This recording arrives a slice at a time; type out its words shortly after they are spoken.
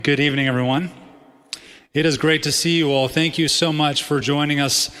Good evening, everyone. It is great to see you all. Thank you so much for joining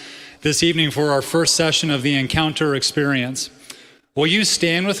us this evening for our first session of the Encounter Experience. Will you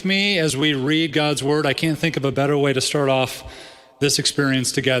stand with me as we read God's Word? I can't think of a better way to start off this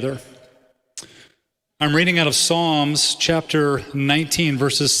experience together. I'm reading out of Psalms chapter 19,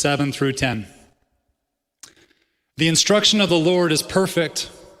 verses 7 through 10. The instruction of the Lord is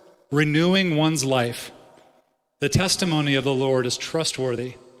perfect, renewing one's life. The testimony of the Lord is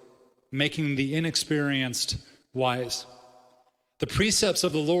trustworthy, making the inexperienced wise. The precepts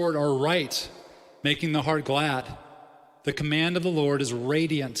of the Lord are right, making the heart glad. The command of the Lord is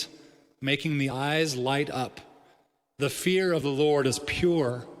radiant, making the eyes light up. The fear of the Lord is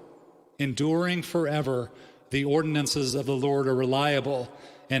pure, enduring forever. The ordinances of the Lord are reliable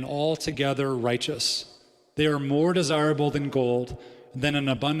and altogether righteous. They are more desirable than gold, than an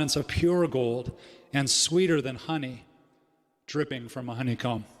abundance of pure gold, and sweeter than honey, dripping from a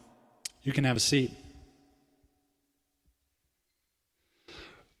honeycomb. You can have a seat.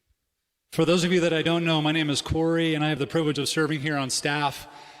 For those of you that I don't know, my name is Corey, and I have the privilege of serving here on staff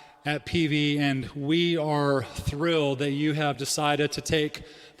at PV, and we are thrilled that you have decided to take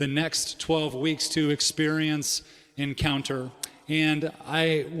the next 12 weeks to experience Encounter. And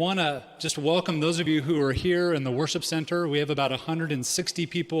I want to just welcome those of you who are here in the worship center. We have about 160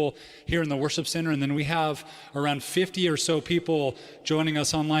 people here in the worship center, and then we have around 50 or so people joining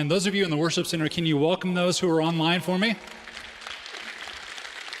us online. Those of you in the worship center, can you welcome those who are online for me?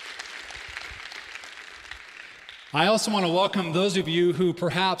 I also want to welcome those of you who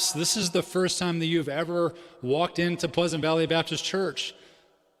perhaps this is the first time that you've ever walked into Pleasant Valley Baptist Church.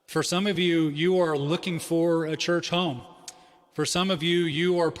 For some of you, you are looking for a church home. For some of you,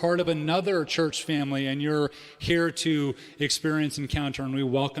 you are part of another church family and you're here to experience Encounter, and we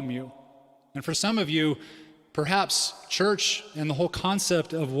welcome you. And for some of you, perhaps church and the whole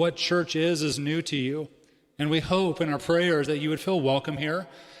concept of what church is new to you. And we hope in our prayers that you would feel welcome here,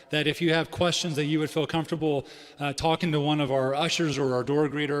 that if you have questions that you would feel comfortable talking to one of our ushers or our door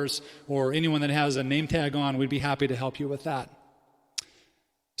greeters or anyone that has a name tag on, we'd be happy to help you with that.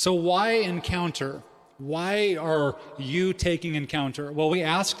 So why Encounter? Why are you taking Encounter? Well, we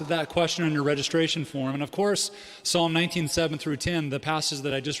asked that question in your registration form. And of course, Psalm 19, 7 through 10, the passage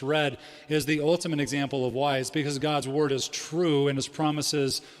that I just read, is the ultimate example of why. It's because God's word is true and his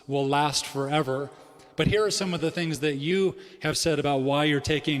promises will last forever. But here are some of the things that you have said about why you're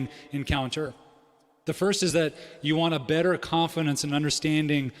taking Encounter. The first is that you want a better confidence in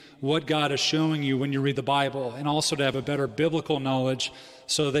understanding what God is showing you when you read the Bible, and also to have a better biblical knowledge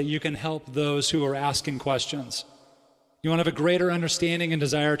so that you can help those who are asking questions. You want to have a greater understanding and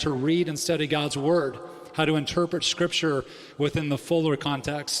desire to read and study God's Word, how to interpret Scripture within the fuller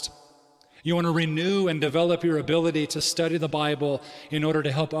context. You want to renew and develop your ability to study the Bible in order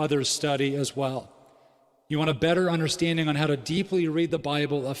to help others study as well. You want a better understanding on how to deeply read the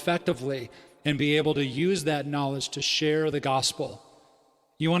Bible effectively and be able to use that knowledge to share the gospel.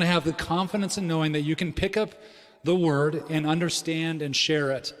 You want to have the confidence in knowing that you can pick up the word and understand and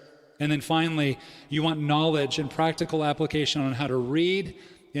share it. And then finally, you want knowledge and practical application on how to read,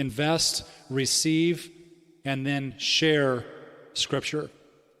 invest, receive, and then share Scripture.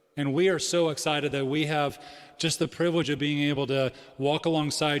 And we are so excited that we have just the privilege of being able to walk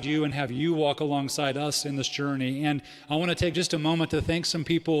alongside you and have you walk alongside us in this journey. And I want to take just a moment to thank some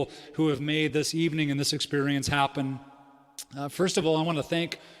people who have made this evening and this experience happen. First of all, I want to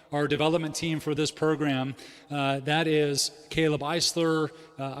thank our development team for this program. That is Caleb Eisler,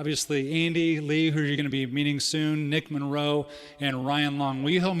 obviously Andy Lee, who you're going to be meeting soon, Nick Monroe, and Ryan Long.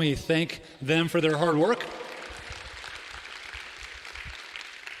 Will you help me thank them for their hard work?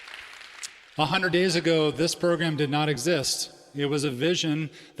 100 days ago, this program did not exist. It was a vision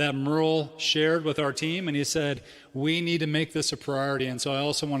that Merle shared with our team, and he said, we need to make this a priority. And so I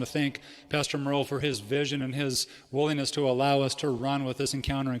also want to thank Pastor Merle for his vision and his willingness to allow us to run with this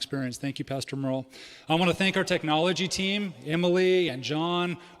Encounter experience. Thank you, Pastor Merle. I want to thank our technology team, Emily and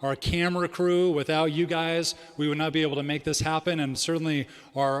John, our camera crew. Without you guys, we would not be able to make this happen. And certainly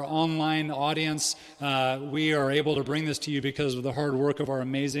our online audience, we are able to bring this to you because of the hard work of our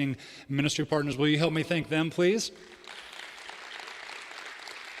amazing ministry partners. Will you help me thank them, please?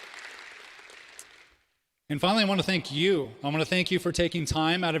 And finally, I want to thank you. I want to thank you for taking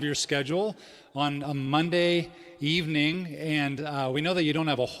time out of your schedule on a Monday evening, and we know that you don't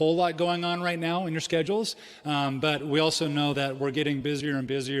have a whole lot going on right now in your schedules, but we also know that we're getting busier and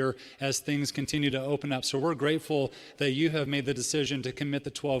busier as things continue to open up. So we're grateful that you have made the decision to commit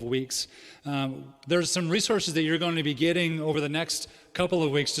the 12 weeks. There's some resources that you're going to be getting over the next couple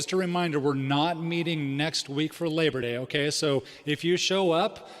of weeks. Just a reminder, we're not meeting next week for Labor Day, okay? So if you show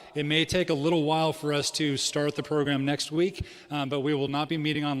up, it may take a little while for us to start the program next week, but we will not be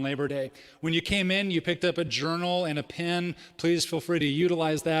meeting on Labor Day. When you came in, you picked up a journal and a pen. Please feel free to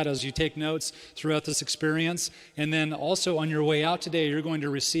utilize that as you take notes throughout this experience. And then also on your way out today, you're going to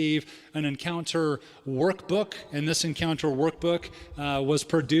receive an Encounter workbook, and this Encounter workbook was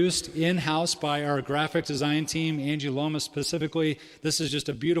produced in-house by our graphic design team, Angie Loma specifically. This is just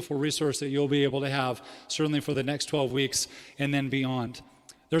a beautiful resource that you'll be able to have, certainly for the next 12 weeks and then beyond.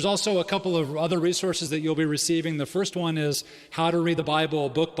 There's also a couple of other resources that you'll be receiving. The first one is How to Read the Bible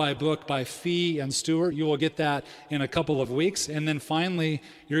Book by Fee and Stewart. You will get that in a couple of weeks. And then finally,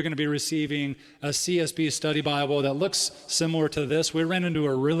 you're going to be receiving a CSB study Bible that looks similar to this. We ran into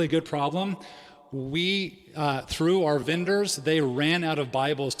a really good problem. Through our vendors, they ran out of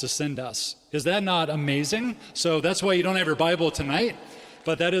Bibles to send us. Is that not amazing? So that's why you don't have your Bible tonight.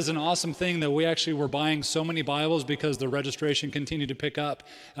 But that is an awesome thing that we actually were buying so many Bibles because the registration continued to pick up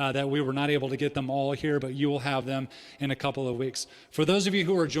that we were not able to get them all here, but you will have them in a couple of weeks. For those of you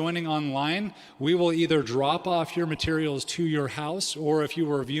who are joining online, we will either drop off your materials to your house, or if you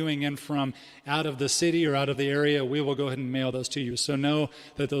were viewing in from out of the city or out of the area, we will go ahead and mail those to you. So know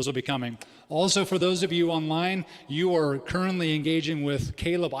that those will be coming. Also, for those of you online, you are currently engaging with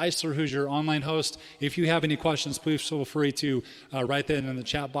Caleb Eisler, who's your online host. If you have any questions, please feel free to write that in the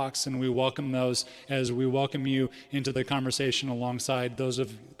chat box, and we welcome those as we welcome you into the conversation alongside those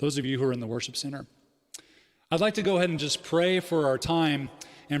of you who are in the worship center. I'd like to go ahead and just pray for our time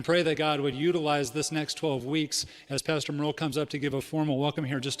and pray that God would utilize this next 12 weeks as Pastor Merle comes up to give a formal welcome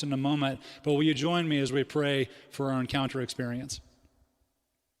here just in a moment. But will you join me as we pray for our Encounter experience?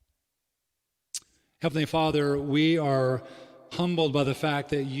 Heavenly Father, we are humbled by the fact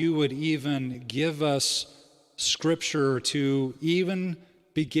that you would even give us Scripture to even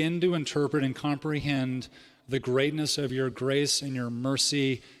begin to interpret and comprehend the greatness of your grace and your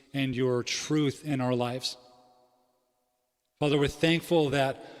mercy and your truth in our lives. Father, we're thankful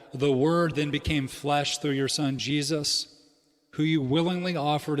that the Word then became flesh through your Son, Jesus, who you willingly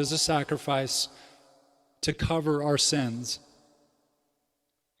offered as a sacrifice to cover our sins.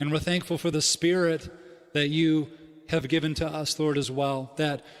 And we're thankful for the Spirit that you have given to us, Lord, as well,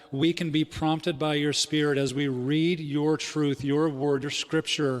 that we can be prompted by your Spirit as we read your truth, your word, your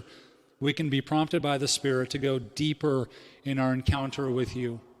Scripture. We can be prompted by the Spirit to go deeper in our encounter with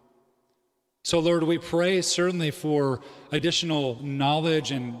you. So, Lord, we pray certainly for additional knowledge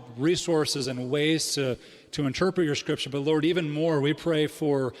and resources and ways to interpret your Scripture. But, Lord, even more, we pray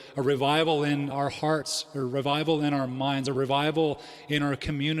for a revival in our hearts, a revival in our minds, a revival in our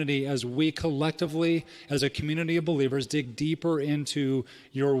community as we collectively, as a community of believers, dig deeper into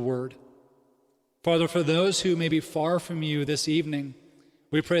your word. Father, for those who may be far from you this evening,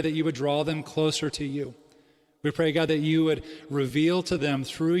 we pray that you would draw them closer to you. We pray, God, that you would reveal to them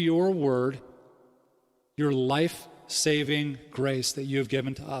through your word your life-saving grace that you have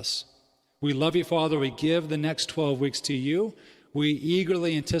given to us. We love you, Father. We give the next 12 weeks to you. We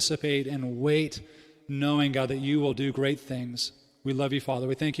eagerly anticipate and wait, knowing, God, that you will do great things. We love you, Father.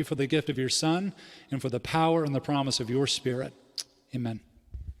 We thank you for the gift of your Son and for the power and the promise of your Spirit. Amen.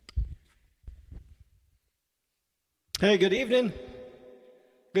 Hey, good evening.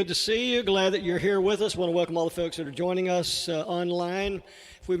 Good to see you. Glad that you're here with us. I want to welcome all the folks that are joining us online.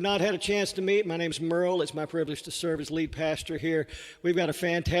 If we've not had a chance to meet, my name's Merle. It's my privilege to serve as lead pastor here. We've got a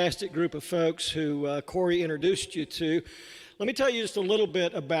fantastic group of folks who Corey introduced you to. Let me tell you just a little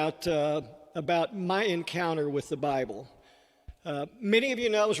bit about my encounter with the Bible. Many of you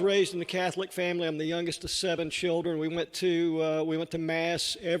know I was raised in a Catholic family. I'm the youngest of 7 children. We went to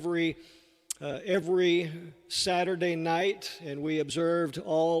Mass every Saturday night, and we observed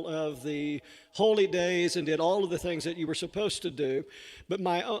all of the holy days and did all of the things that you were supposed to do. But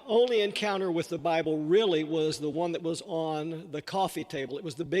my only encounter with the Bible really was the one that was on the coffee table. It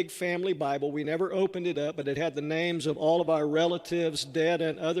was the big family Bible. We never opened it up, but it had the names of all of our relatives, dead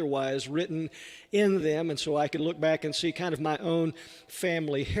and otherwise, written in them, and so I could look back and see kind of my own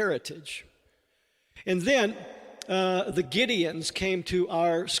family heritage. And then the Gideons came to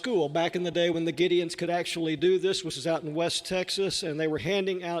our school back in the day when the Gideons could actually do this. This was out in West Texas, and they were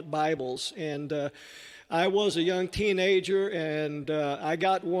handing out Bibles. And I was a young teenager, and I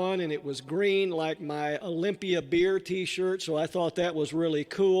got one, and it was green like my Olympia beer t-shirt, so I thought that was really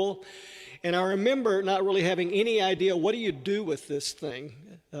cool. And I remember not really having any idea, what do you do with this thing?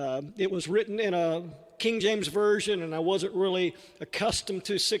 It was written in a King James Version, and I wasn't really accustomed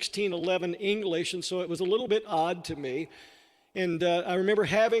to 1611 English, and so it was a little bit odd to me. And I remember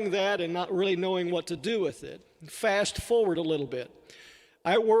having that and not really knowing what to do with it. Fast forward a little bit.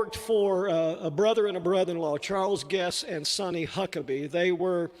 I worked for a brother and a brother-in-law, Charles Guess and Sonny Huckabee. They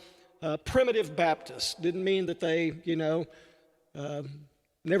were primitive Baptists. Didn't mean that they,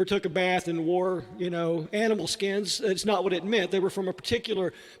 never took a bath and wore, animal skins. It's not what it meant. They were from a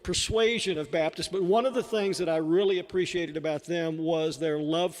particular persuasion of Baptists. But one of the things that I really appreciated about them was their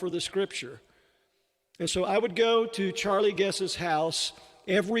love for the Scripture. And so I would go to Charlie Guess's house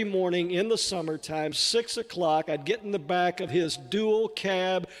every morning in the summertime, 6 o'clock. I'd get in the back of his dual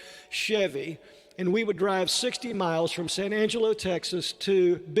cab Chevy, and we would drive 60 miles from San Angelo, Texas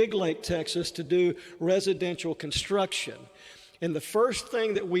to Big Lake, Texas to do residential construction. And the first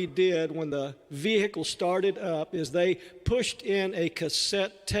thing that we did when the vehicle started up is they pushed in a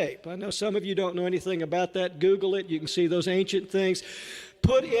cassette tape. I know some of you don't know anything about that. Google it. You can see those ancient things.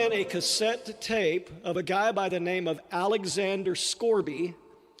 Put in a cassette tape of a guy by the name of Alexander Scourby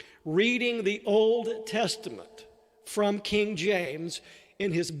reading the Old Testament from King James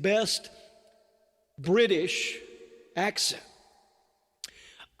in his best British accent.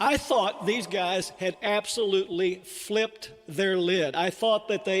 I thought these guys had absolutely flipped their lid. I thought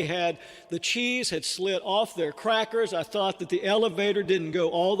that the cheese had slid off their crackers. I thought that the elevator didn't go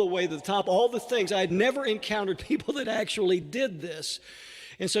all the way to the top. All the things. I had never encountered people that actually did this.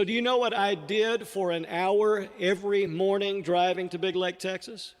 And so do you know what I did for an hour every morning driving to Big Lake,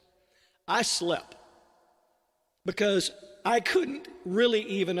 Texas? I slept because I couldn't really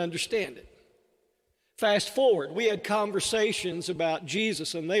even understand it. Fast forward, we had conversations about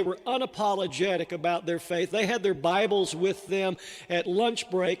Jesus, and they were unapologetic about their faith. They had their Bibles with them at lunch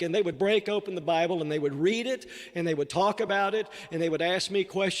break, and they would break open the Bible, and they would read it, and they would talk about it, and they would ask me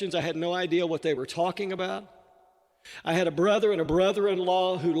questions. I had no idea what they were talking about. I had a brother and a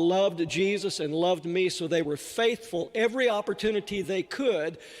brother-in-law who loved Jesus and loved me, so they were faithful every opportunity they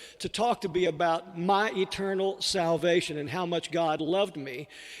could to talk to me about my eternal salvation and how much God loved me.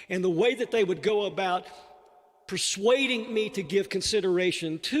 And the way that they would go about persuading me to give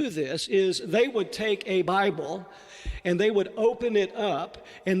consideration to this is they would take a Bible and they would open it up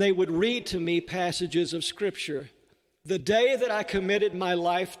and they would read to me passages of Scripture. The day that I committed my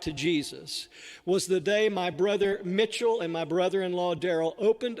life to Jesus was the day my brother Mitchell and my brother-in-law Daryl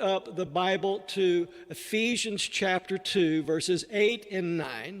opened up the Bible to Ephesians chapter 2, verses 8 and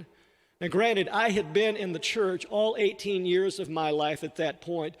 9. Now, granted, I had been in the church all 18 years of my life at that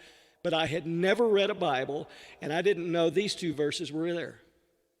point, but I had never read a Bible, and I didn't know these two verses were there.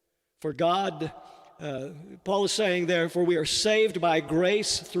 For God... Paul is saying, therefore, we are saved by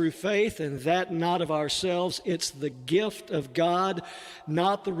grace through faith, and that not of ourselves. It's the gift of God,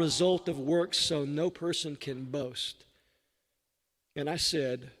 not the result of works, so no person can boast. And I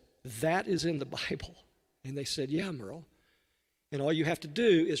said, that is in the Bible. And they said, yeah, Merle. And all you have to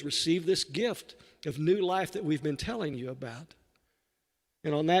do is receive this gift of new life that we've been telling you about.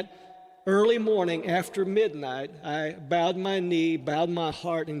 And on that early morning after midnight, I bowed my knee, bowed my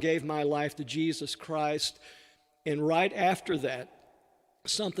heart, and gave my life to Jesus Christ. And right after that,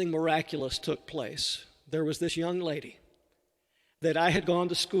 something miraculous took place. There was this young lady that I had gone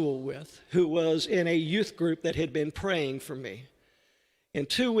to school with who was in a youth group that had been praying for me. And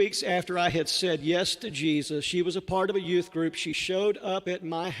 2 weeks after I had said yes to Jesus, she was a part of a youth group. She showed up at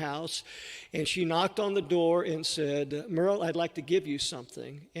my house, and she knocked on the door and said, Merle, I'd like to give you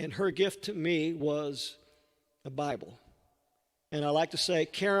something. And her gift to me was a Bible. And I like to say,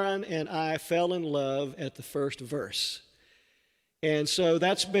 Karen and I fell in love at the first verse. And so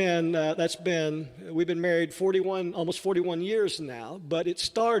we've been married almost 41 years now, but it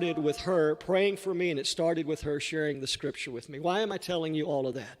started with her praying for me, and it started with her sharing the Scripture with me. Why am I telling you all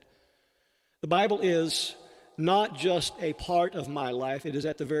of that? The Bible is not just a part of my life, it is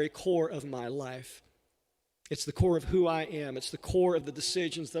at the very core of my life. It's the core of who I am. It's the core of the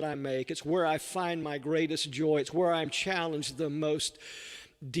decisions that I make. It's where I find my greatest joy. It's where I'm challenged the most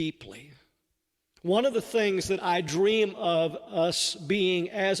deeply. One of the things that I dream of us being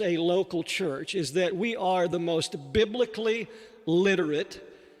as a local church is that we are the most biblically literate,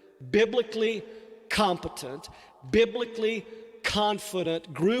 biblically competent, biblically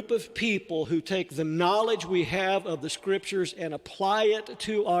confident group of people who take the knowledge we have of the Scriptures and apply it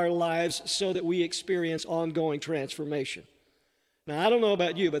to our lives so that we experience ongoing transformation. Now, I don't know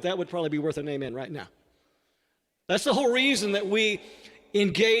about you, but that would probably be worth an amen right now. That's the whole reason that we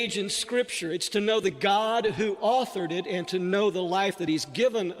engage in Scripture. It's to know the God who authored it and to know the life that He's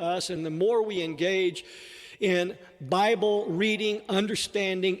given us. And the more we engage in Bible reading,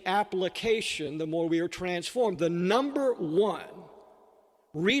 understanding, application, the more we are transformed. The number one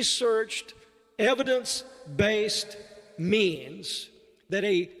researched, evidence-based means that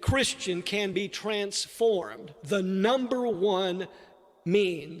a Christian can be transformed, the number one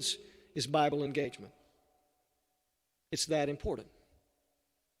means is Bible engagement. It's that important.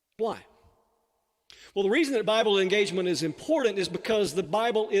 Why? Well, the reason that Bible engagement is important is because the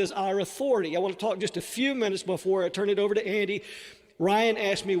Bible is our authority. I want to talk just a few minutes before I turn it over to Andy. Ryan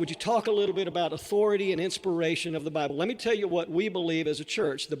asked me, would you talk a little bit about authority and inspiration of the Bible? Let me tell you what we believe as a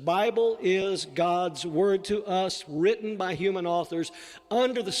church. The Bible is God's word to us, written by human authors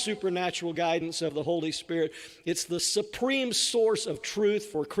under the supernatural guidance of the Holy Spirit. It's the supreme source of truth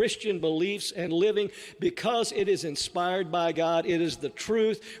for Christian beliefs and living because it is inspired by God. It is the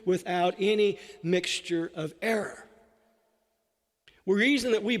truth without any mixture of error. The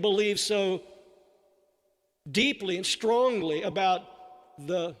reason that we believe so deeply and strongly about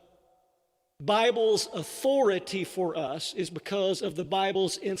the Bible's authority for us is because of the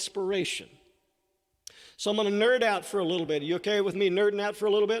Bible's inspiration. So I'm going to nerd out for a little bit. Are you okay with me nerding out for a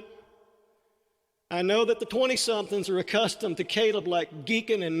little bit? I know that the 20-somethings are accustomed to Caleb like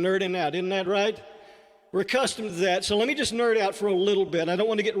geeking and nerding out. Isn't that right? We're accustomed to that. So let me just nerd out for a little bit. I don't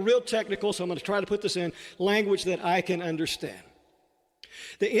want to get real technical, so I'm going to try to put this in language that I can understand.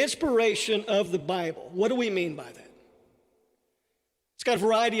 The inspiration of the Bible, what do we mean by that? It's got a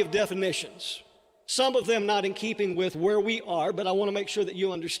variety of definitions, some of them not in keeping with where we are, but I want to make sure that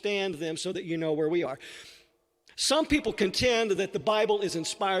you understand them so that you know where we are. Some people contend that the Bible is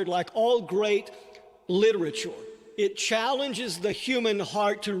inspired like all great literature. It challenges the human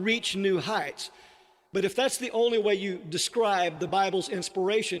heart to reach new heights. But if that's the only way you describe the Bible's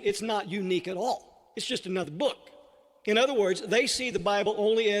inspiration, it's not unique at all. It's just another book. In other words, they see the Bible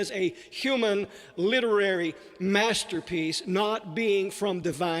only as a human literary masterpiece, not being from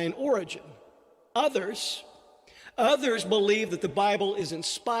divine origin. Others believe that the Bible is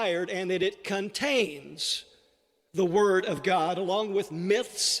inspired and that it contains the Word of God, along with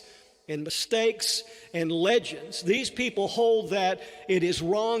myths and mistakes and legends. These people hold that it is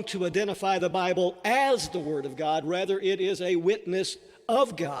wrong to identify the Bible as the Word of God. Rather, it is a witness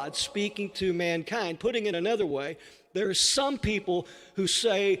of God speaking to mankind. Putting it another way, there are some people who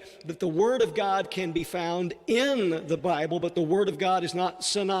say that the Word of God can be found in the Bible, but the Word of God is not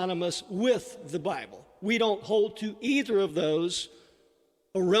synonymous with the Bible. We don't hold to either of those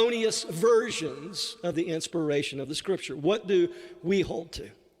erroneous versions of the inspiration of the Scripture. What do we hold to?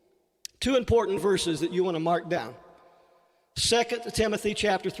 Two important verses that you want to mark down. 2 Timothy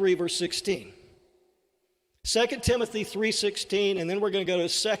chapter 3, verse 16. 2 Timothy 3:16, and then we're going to go to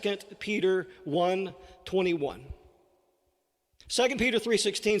 2 Peter 1:21. 2 Peter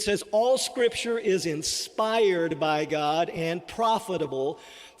 3:16 says, all Scripture is inspired by God and profitable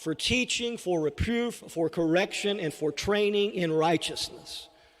for teaching, for reproof, for correction, and for training in righteousness.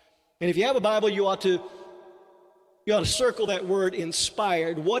 And if you have a Bible, you ought to circle that word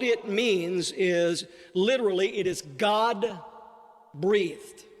inspired. What it means is literally it is God-breathed.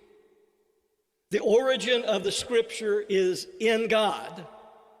 The origin of the Scripture is in God.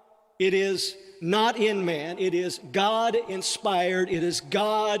 It is not in man. It is God-inspired. It is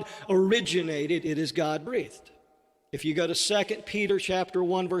God-originated. It is God-breathed. If you go to 2 Peter chapter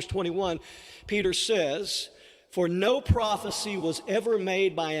 1, verse 21, Peter says, for no prophecy was ever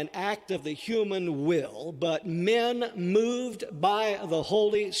made by an act of the human will, but men moved by the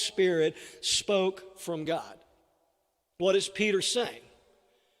Holy Spirit spoke from God. What is Peter saying?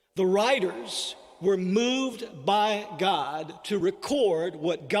 The writers were moved by God to record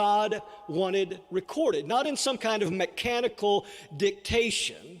what God wanted recorded, not in some kind of mechanical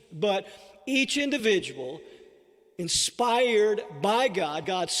dictation, but each individual inspired by God,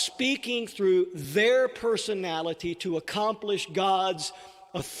 God speaking through their personality to accomplish God's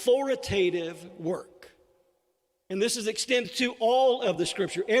authoritative work. And this is extended to all of the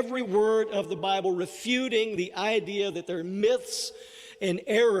Scripture, every word of the Bible refuting the idea that there are myths and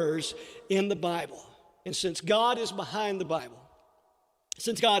errors in the Bible. And since God is behind the Bible,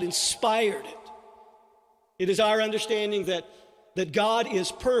 since God inspired it, it is our understanding that God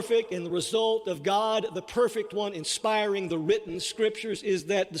is perfect, and the result of God, the perfect one, inspiring the written Scriptures is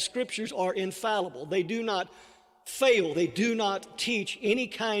that the Scriptures are infallible. They do not fail. They do not teach any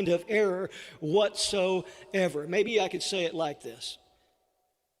kind of error whatsoever. Maybe I could say it like this.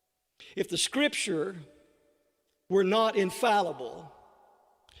 If the Scripture were not infallible,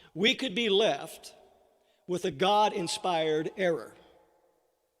 we could be left with a God-inspired error.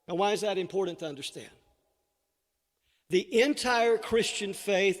 Now, why is that important to understand? The entire Christian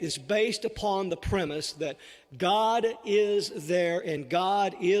faith is based upon the premise that God is there and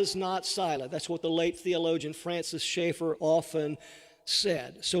God is not silent. That's what the late theologian Francis Schaeffer often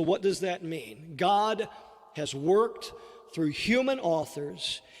said. So what does that mean? God has worked through human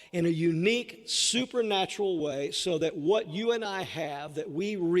authors in a unique supernatural way so that what you and I have that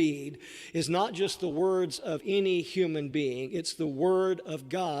we read is not just the words of any human being, it's the word of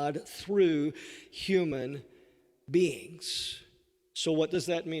God through human beings. So what does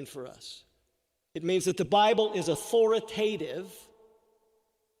that mean for us? It means that the Bible is authoritative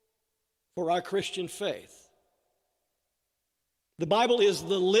for our Christian faith. The Bible is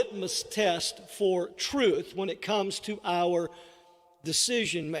the litmus test for truth when it comes to our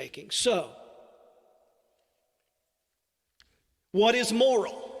decision making. So, what is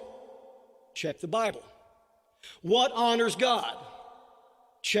moral? Check the Bible. What honors God?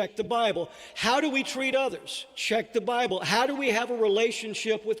 Check the Bible. How do we treat others? Check the Bible. How do we have a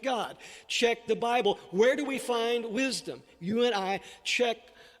relationship with God? Check the Bible. Where do we find wisdom? You and I check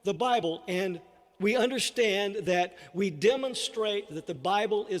the Bible, and we understand that we demonstrate that the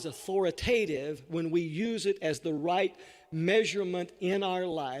Bible is authoritative when we use it as the right measurement in our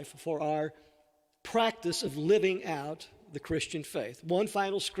life for our practice of living out the Christian faith. One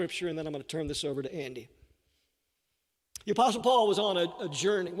final scripture, and then I'm going to turn this over to Andy. The Apostle Paul was on a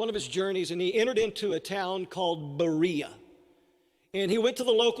journey, one of his journeys, and he entered into a town called Berea. And he went to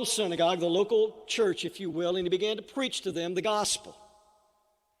the local synagogue, the local church, if you will, and he began to preach to them the gospel.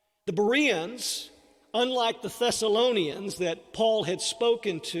 The Bereans, unlike the Thessalonians that Paul had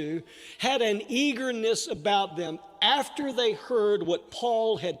spoken to, had an eagerness about them. After they heard what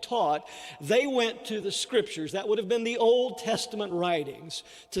Paul had taught, they went to the scriptures, that would have been the Old Testament writings,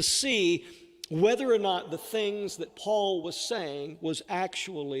 to see whether or not the things that Paul was saying was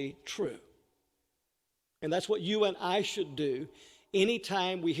actually true. And that's what you and I should do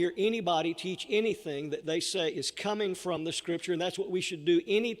anytime we hear anybody teach anything that they say is coming from the scripture. And that's what we should do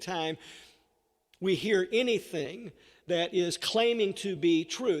anytime we hear anything that is claiming to be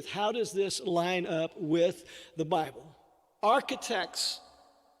truth. How does this line up with the Bible? Architects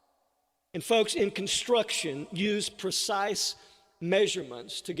and folks in construction use precise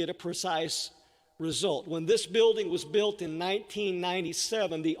measurements to get a precise result. When this building was built in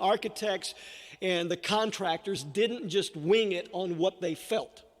 1997, the architects and the contractors didn't just wing it on what they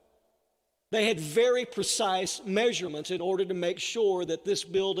felt. They had very precise measurements in order to make sure that this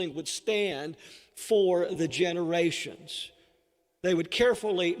building would stand for the generations. They would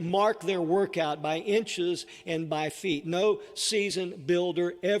carefully mark their work out by inches and by feet. No seasoned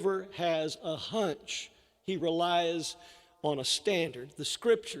builder ever has a hunch. He relies on a standard. The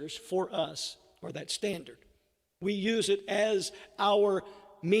scriptures for us are that standard. We use it as our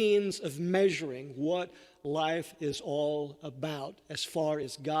means of measuring what life is all about as far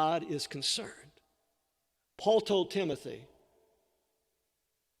as God is concerned. Paul told Timothy,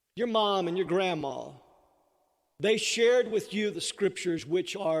 your mom and your grandma, they shared with you the scriptures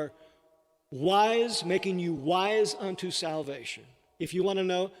which are wise, making you wise unto salvation. If you want to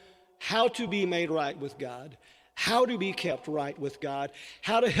know how to be made right with God, how to be kept right with God,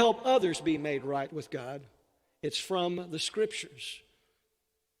 how to help others be made right with God, it's from the scriptures.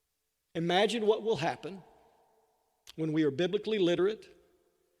 Imagine what will happen when we are biblically literate,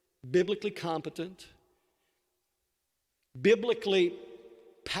 biblically competent, biblically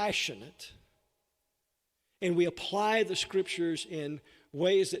passionate, and we apply the scriptures in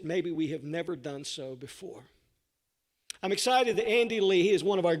ways that maybe we have never done so before. I'm excited that Andy Lee, he is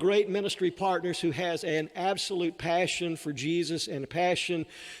one of our great ministry partners who has an absolute passion for Jesus and a passion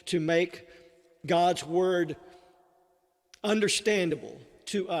to make God's word understandable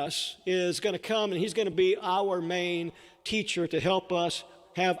to us, is going to come, and he's going to be our main teacher to help us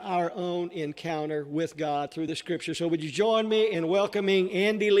have our own encounter with God through the scripture. So would you join me in welcoming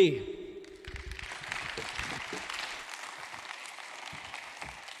Andy Lee?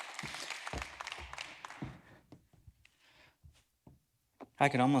 I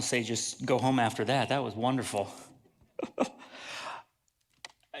could almost say just go home after that. That was wonderful.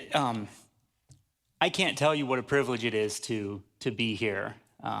 I can't tell you what a privilege it is to be here.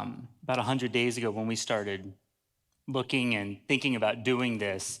 About 100 days ago when we started looking and thinking about doing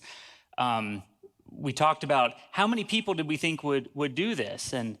this, we talked about how many people did we think would do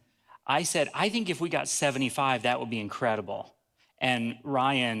this? And I said, I think if we got 75, that would be incredible. And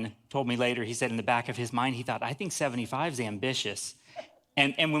Ryan told me later, he said in the back of his mind, he thought, I think 75 is ambitious.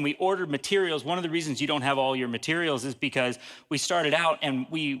 And when we ordered materials, one of the reasons you don't have all your materials is because we started out and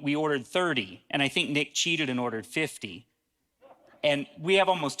we ordered 30. And I think Nick cheated and ordered 50. and we have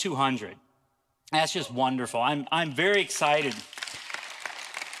almost 200. That's just wonderful. I'm very excited.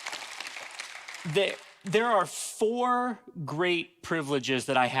 There are 4 great privileges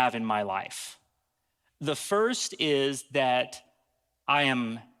that I have in my life. The first is that I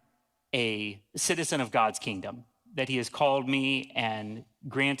am a citizen of God's kingdom, that he has called me and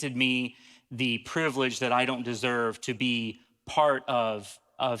granted me the privilege that I don't deserve to be part of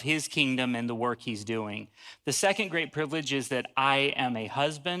his kingdom and the work he's doing. The second great privilege is that I am a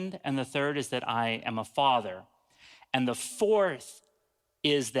husband, and the third is that I am a father. And the fourth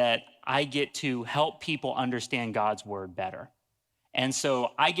is that I get to help people understand God's word better. And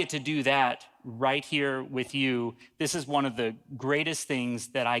so I get to do that right here with you. This is one of the greatest things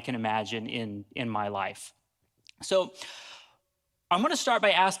that I can imagine in my life. So I'm going to start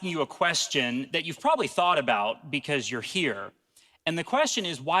by asking you a question that you've probably thought about because you're here. And the question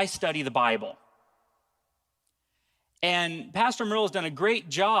is, why study the Bible? And Pastor Merle has done a great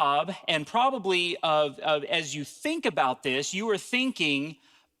job, and probably as you think about this, you are thinking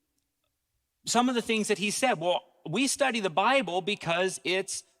some of the things that he said. Well, we study the Bible because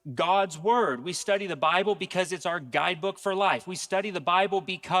it's God's word. We study the Bible because it's our guidebook for life. We study the Bible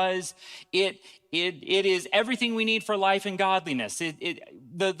because it is everything we need for life and godliness.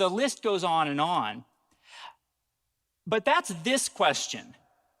 The list goes on and on. But that's this question: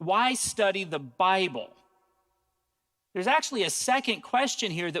 why study the Bible? There's actually a second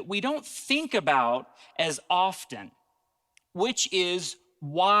question here that we don't think about as often, which is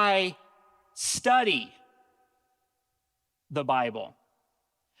why study the Bible?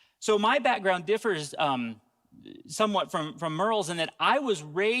 So my background differs somewhat from Merle's in that I was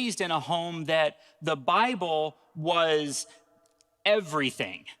raised in a home that the Bible was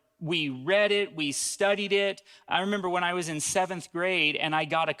everything. We read it, we studied it. I remember when I was in 7th grade and I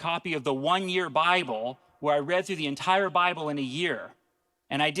got a copy of the 1-year Bible where I read through the entire Bible in a year.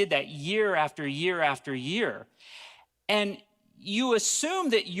 And I did that year after year after year. And you assume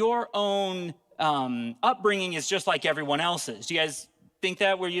that your own upbringing is just like everyone else's. Do you guys think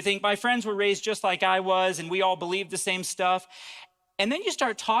that, where you think my friends were raised just like I was and we all believed the same stuff? And then you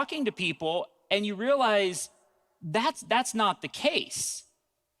start talking to people and you realize that's not the case.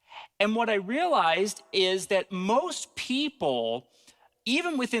 And what I realized is that most people,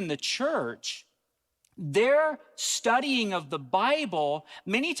 even within the church, their studying of the Bible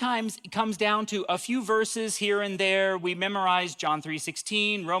many times comes down to a few verses here and there. We memorize John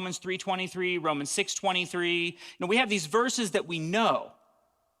 3:16, Romans 3:23, Romans 6:23. We have these verses that we know.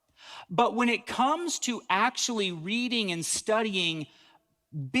 But when it comes to actually reading and studying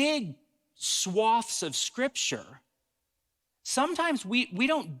big swaths of Scripture, sometimes we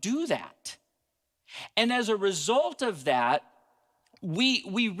don't do that. And as a result of that, we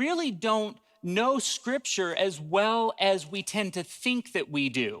really don't know Scripture as well as we tend to think that we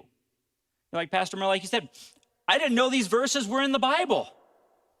do. Like Pastor Merle, like you said, I didn't know these verses were in the Bible.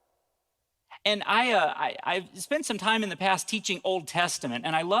 And I've spent some time in the past teaching Old Testament,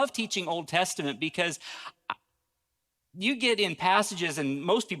 and I love teaching Old Testament because you get in passages and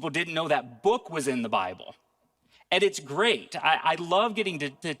most people didn't know that book was in the Bible. And it's great. I love getting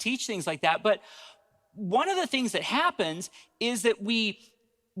to teach things like that. But one of the things that happens is that we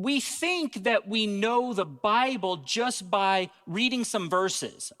think that we know the Bible just by reading some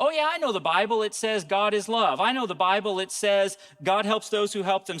verses. Oh yeah, I know the Bible. It says God is love. I know the Bible. It says God helps those who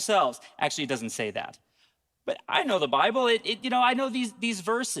help themselves. Actually, it doesn't say that. But I know the Bible. I know these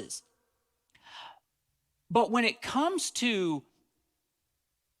verses. But when it comes to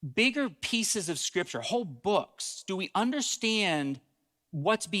bigger pieces of Scripture, whole books, do we understand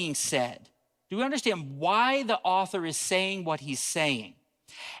what's being said? Do we understand why the author is saying what he's saying?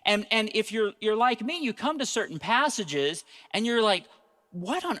 And if you're like me, you come to certain passages and you're like,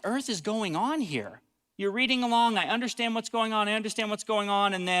 what on earth is going on here? You're reading along, I understand what's going on,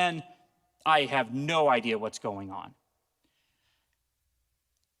 and then I have no idea what's going on.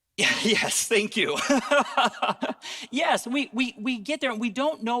 Yeah, yes, thank you. Yes, we get there and we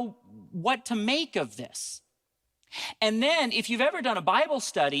don't know what to make of this. And then if you've ever done a Bible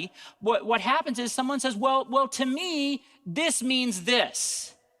study, what happens is someone says, well, to me, this means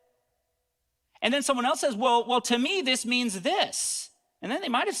this. And then someone else says, well, to me, this means this. And then they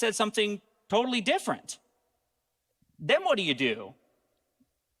might have said something totally different. Then what do?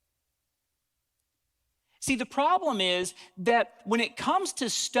 See, the problem is that when it comes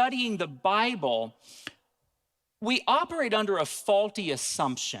to studying the Bible, we operate under a faulty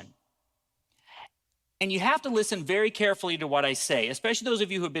assumption. And you have to listen very carefully to what I say, especially those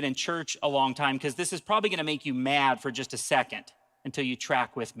of you who have been in church a long time, because this is probably going to make you mad for just a second until you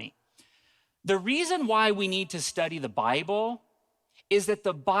track with me. The reason why we need to study the Bible is that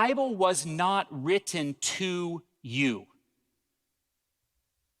the Bible was not written to you.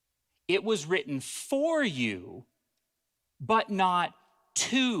 It was written for you, but not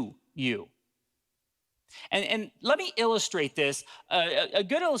to you. And let me illustrate this. A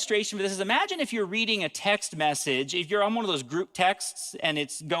good illustration for this is, imagine if you're reading a text message, if you're on one of those group texts and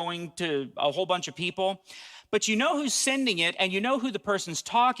it's going to a whole bunch of people, but you know who's sending it and you know who the person's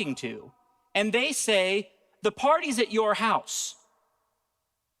talking to, and they say, the party's at your house.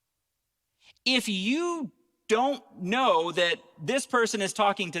 If you don't know that this person is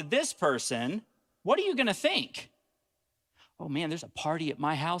talking to this person, what are you going to think? Oh man, there's a party at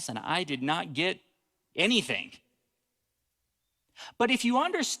my house and I did not get anything. But if you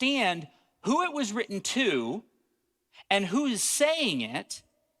understand who it was written to and who is saying it,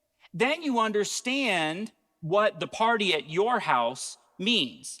 then you understand what the party at your house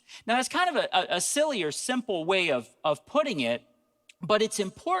means. Now, that's kind of a silly or simple way of putting it, but it's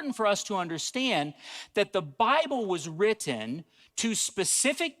important for us to understand that the Bible was written to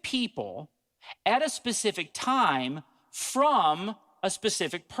specific people at a specific time from a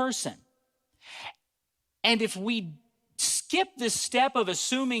specific person. And if we skip this step of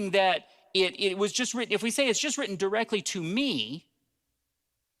assuming that it was just written, if we say it's just written directly to me,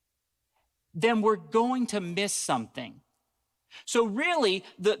 then we're going to miss something. So really,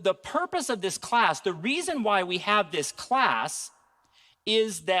 the purpose of this class, the reason why we have this class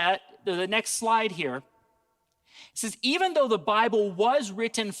is that, the next slide here, it says, even though the Bible was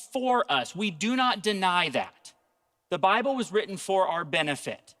written for us, we do not deny that. The Bible was written for our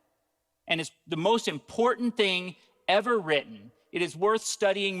benefit. And it's the most important thing ever written. It is worth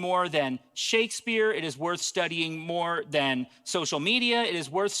studying more than Shakespeare. It is worth studying more than social media. It is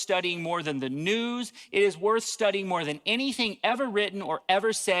worth studying more than the news. It is worth studying more than anything ever written or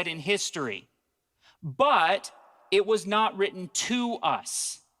ever said in history. But it was not written to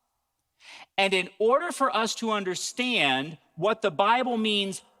us. And in order for us to understand what the Bible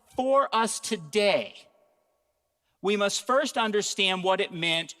means for us today, we must first understand what it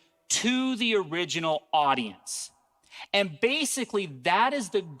meant to the original audience. And basically, that is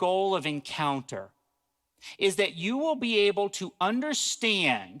the goal of Encounter, is that you will be able to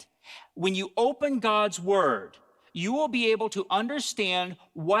understand, when you open God's Word, you will be able to understand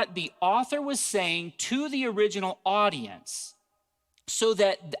what the author was saying to the original audience, so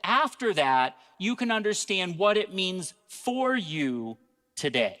that after that, you can understand what it means for you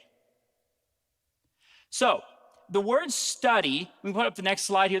today. So, the word study, we can put up the next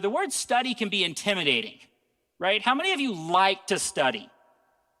slide here. The word study can be intimidating, right? How many of you like to study,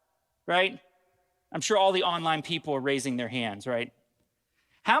 right? I'm sure all the online people are raising their hands, right?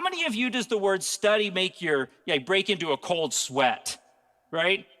 How many of you does the word study make break into a cold sweat,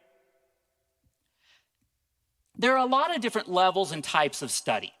 right? There are a lot of different levels and types of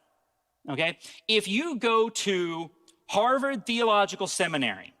study, okay? If you go to Harvard Theological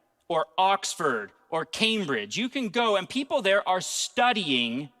Seminary or Oxford or Cambridge, you can go and people there are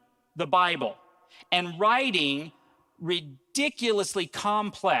studying the Bible and writing ridiculously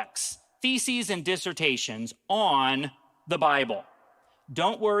complex theses and dissertations on the Bible.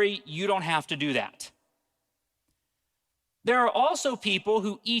 Don't worry, you don't have to do that. There are also people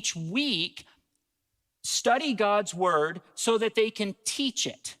who each week study God's Word so that they can teach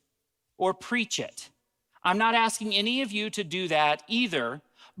it or preach it. I'm not asking any of you to do that either,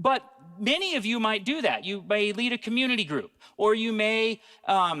 but many of you might do that. You may lead a community group, or you may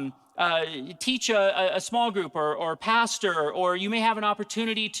teach a small group or pastor, or you may have an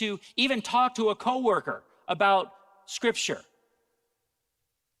opportunity to even talk to a coworker about Scripture.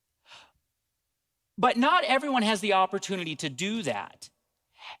 But not everyone has the opportunity to do that.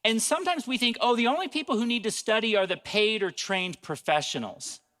 And sometimes we think, the only people who need to study are the paid or trained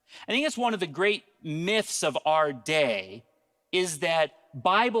professionals. I think it's one of the great myths of our day is that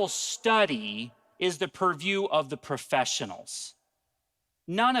Bible study is the purview of the professionals.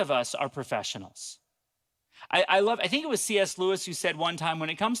 None of us are professionals. I think it was C.S. Lewis who said one time, when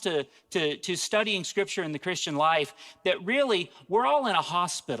it comes to studying Scripture in the Christian life, that really we're all in a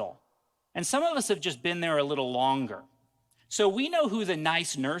hospital. And some of us have just been there a little longer. So we know who the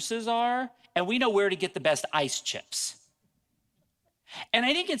nice nurses are, and we know where to get the best ice chips. And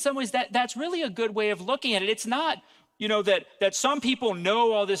I think in some ways that's really a good way of looking at it. It's not, that some people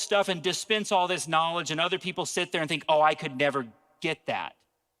know all this stuff and dispense all this knowledge, and other people sit there and think, I could never get that.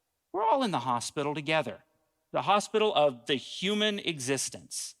 We're all in the hospital together, the hospital of the human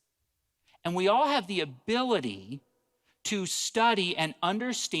existence. And we all have the ability to study and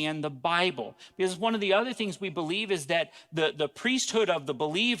understand the Bible. Because one of the other things we believe is that the priesthood of the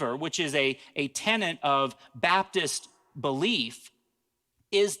believer, which is a tenet of Baptist belief,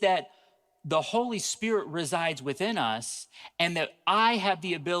 is that the Holy Spirit resides within us and that I have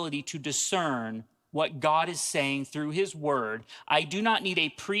the ability to discern what God is saying through his word. I do not need a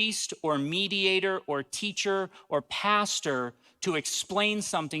priest or mediator or teacher or pastor to explain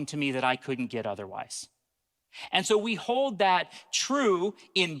something to me that I couldn't get otherwise. And so we hold that true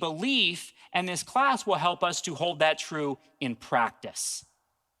in belief, and this class will help us to hold that true in practice.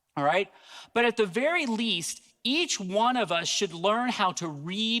 All right? But at the very least, each one of us should learn how to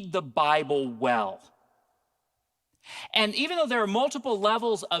read the Bible well. And even though there are multiple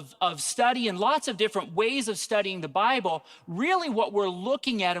levels of study and lots of different ways of studying the Bible, really what we're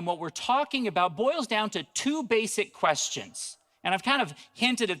looking at and what we're talking about boils down to two basic questions. And I've kind of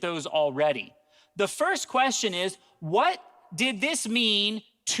hinted at those already. The first question is, what did this mean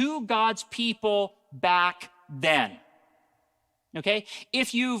to God's people back then? Okay,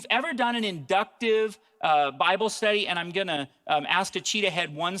 if you've ever done an inductive Bible study, and I'm gonna ask to cheat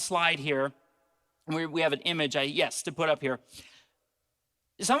ahead one slide here. We have an image, to put up here.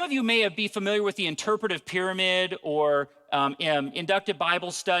 Some of you may be familiar with the interpretive pyramid or inductive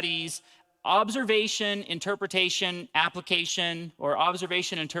Bible studies, observation, interpretation, application, or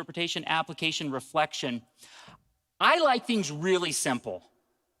observation, interpretation, application, reflection. I like things really simple.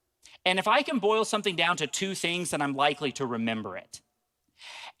 And if I can boil something down to two things, then I'm likely to remember it.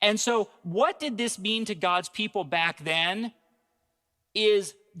 And so what did this mean to God's people back then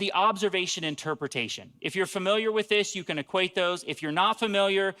is the observation interpretation. If you're familiar with this, you can equate those. If you're not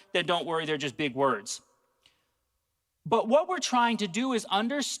familiar, then don't worry, they're just big words. But what we're trying to do is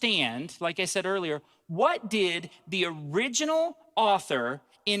understand, like I said earlier, what did the original author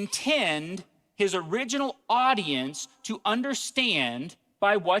intend his original audience to understand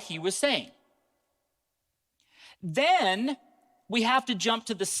by what he was saying? Then we have to jump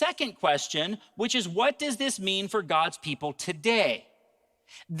to the second question, which is, what does this mean for God's people today?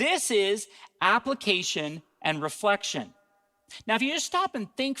 This is application and reflection. Now, if you just stop and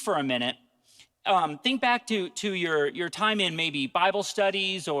think for a minute, think back to your time in maybe Bible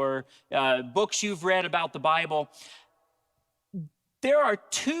studies or books you've read about the Bible. There are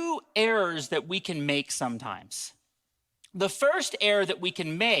two errors that we can make sometimes. The first error that we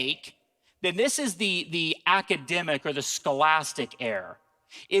can make, then this is the academic or the scholastic error,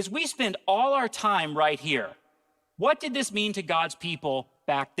 is we spend all our time right here. What did this mean to God's people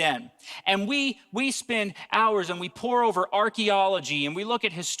back then? And we spend hours and we pore over archaeology and we look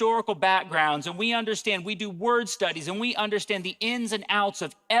at historical backgrounds and we understand, we do word studies and we understand the ins and outs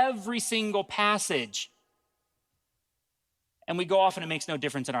of every single passage. And we go off and it makes no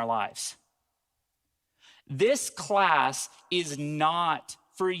difference in our lives. This class is not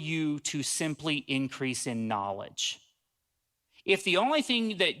for you to simply increase in knowledge. If the only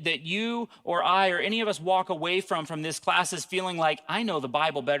thing that you or I or any of us walk away from this class is feeling like, I know the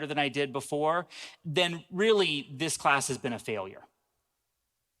Bible better than I did before, then really this class has been a failure.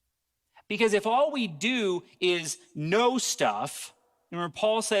 Because if all we do is know stuff, remember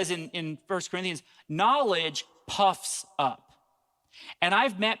Paul says in 1 Corinthians, knowledge puffs up. And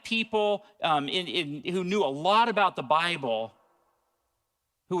I've met people who knew a lot about the Bible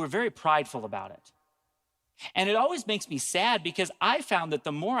who were very prideful about it. And it always makes me sad because I found that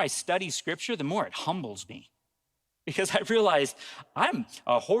the more I study Scripture, the more it humbles me. Because I realize I'm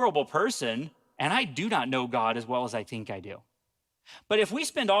a horrible person and I do not know God as well as I think I do. But if we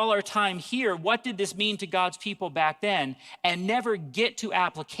spend all our time here, what did this mean to God's people back then, and never get to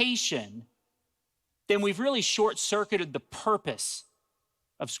application, then we've really short-circuited the purpose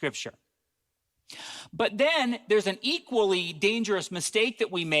of Scripture. But then there's an equally dangerous mistake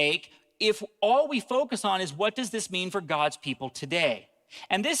that we make if all we focus on is, what does this mean for God's people today?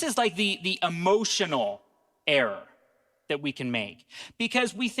 And this is like the emotional error that we can make.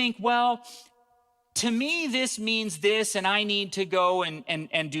 Because we think, well, to me, this means this, and I need to go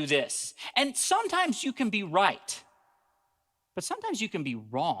and do this. And sometimes you can be right, but sometimes you can be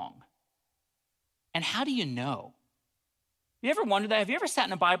wrong. And how do you know? You ever wondered that? Have you ever sat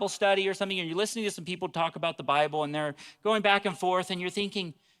in a Bible study or something and you're listening to some people talk about the Bible and they're going back and forth and you're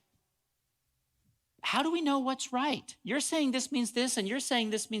thinking, how do we know what's right? You're saying this means this and you're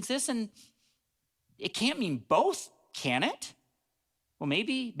saying this means this, and it can't mean both, can it? Well,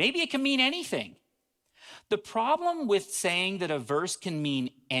 maybe it can mean anything. The problem with saying that a verse can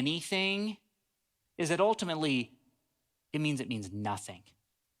mean anything is that ultimately it means nothing.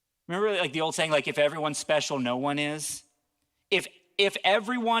 Remember like the old saying, like, if everyone's special, no one is? If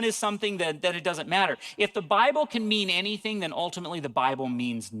everyone is something, then it doesn't matter. If the Bible can mean anything, then ultimately the Bible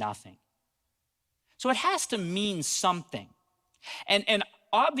means nothing. So it has to mean something. And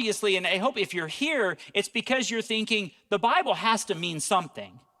obviously, and I hope if you're here, it's because you're thinking the Bible has to mean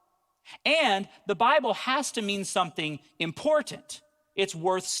something. And the Bible has to mean something important. It's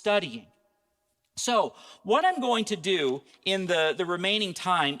worth studying. So what I'm going to do in the remaining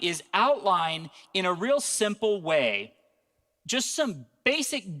time is outline in a real simple way just some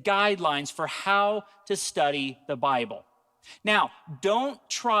basic guidelines for how to study the Bible. Now, don't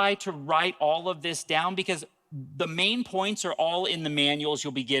try to write all of this down because the main points are all in the manuals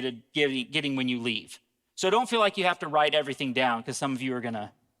you'll be getting when you leave. So don't feel like you have to write everything down because some of you are going to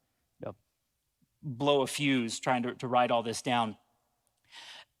blow a fuse trying to write all this down.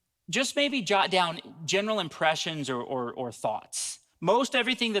 Just maybe jot down general impressions or thoughts. Most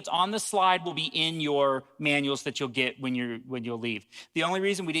everything that's on the slide will be in your manuals that you'll get when you'll leave. The only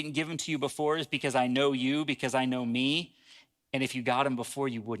reason we didn't give them to you before is because I know you, because I know me, and if you got them before,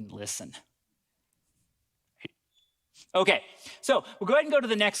 you wouldn't listen. Okay, so we'll go ahead and go to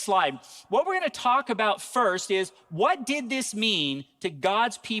the next slide. What we're going to talk about first is what did this mean to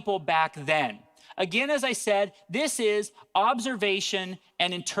God's people back then? Again, as I said, this is observation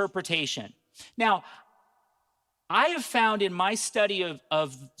and interpretation. Now, I have found in my study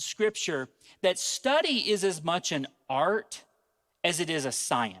of Scripture that study is as much an art as it is a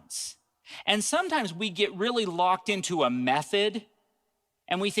science. And sometimes we get really locked into a method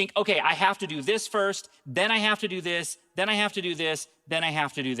and we think, okay, I have to do this first, then I have to do this, then I have to do this, then I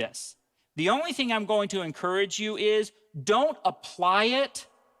have to do this. The only thing I'm going to encourage you is don't apply it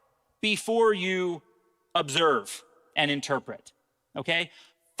before you observe and interpret, okay?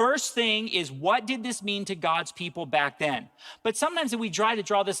 First thing is, what did this mean to God's people back then? But sometimes we try to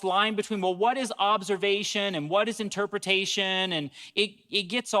draw this line between, well, what is observation and what is interpretation? And it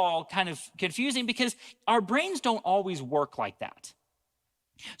gets all kind of confusing because our brains don't always work like that.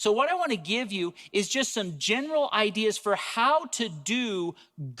 So what I want to give you is just some general ideas for how to do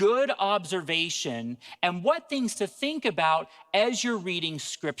good observation and what things to think about as you're reading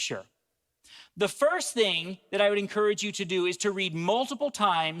Scripture. The first thing that I would encourage you to do is to read multiple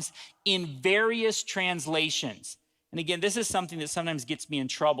times in various translations. And again, this is something that sometimes gets me in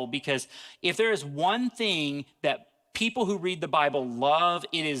trouble because if there is one thing that people who read the Bible love,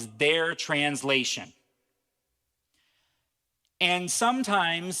 it is their translation. And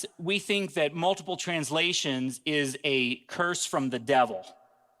sometimes we think that multiple translations is a curse from the devil.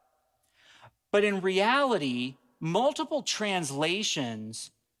 But in reality, multiple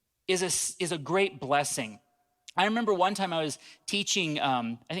translations is a great blessing. I remember one time I was teaching,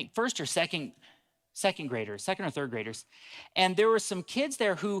 I think second or third graders, and there were some kids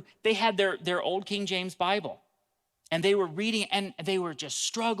there who they had their old King James Bible, and they were reading, and they were just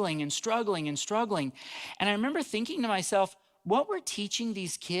struggling. And I remember thinking to myself, what we're teaching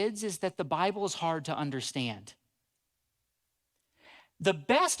these kids is that the Bible is hard to understand. The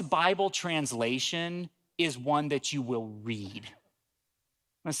best Bible translation is one that you will read.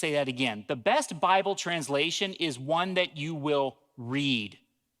 I'm going to say that again. The best Bible translation is one that you will read.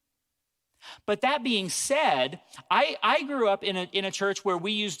 But that being said, I grew up in a church where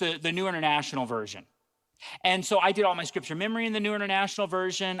we used the New International Version. And so I did all my scripture memory in the New International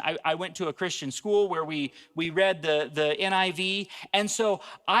Version. I went to a Christian school where we read the NIV. And so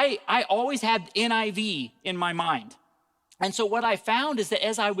I always had NIV in my mind. And so what I found is that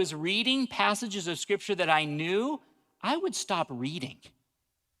as I was reading passages of scripture that I knew, I would stop reading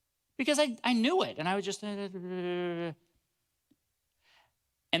because I knew it. And I would just... And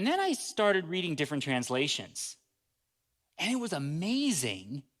then I started reading different translations. And it was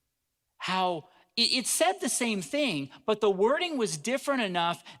amazing how it said the same thing, but the wording was different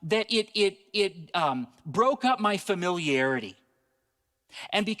enough that it broke up my familiarity.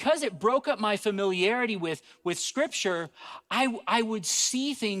 And because it broke up my familiarity with Scripture, I would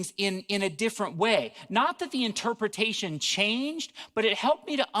see things in a different way. Not that the interpretation changed, but it helped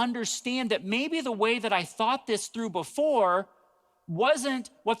me to understand that maybe the way that I thought this through before wasn't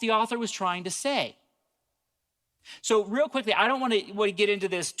what the author was trying to say. So real quickly, I don't want to get into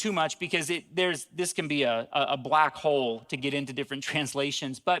this too much because this can be a black hole to get into different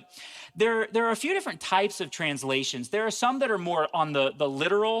translations. But there are a few different types of translations. There are some that are more on the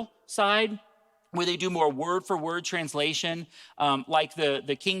literal side, where they do more word-for-word translation, like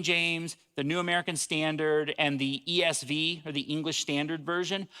the King James, the New American Standard, and the ESV, or the English Standard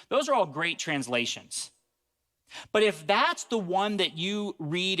Version. Those are all great translations. But if that's the one that you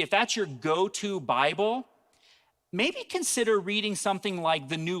read, if that's your go-to Bible, maybe consider reading something like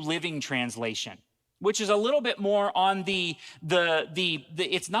the New Living Translation, which is a little bit more on the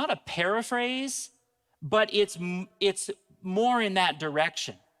it's not a paraphrase, but it's more in that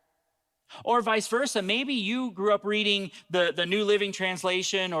direction. Or vice versa, maybe you grew up reading the New Living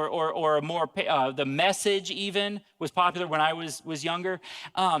Translation or a more, the Message even was popular when I was younger.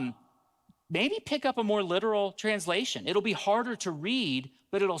 Maybe pick up a more literal translation. It'll be harder to read,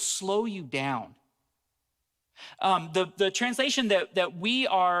 but it'll slow you down. The translation that we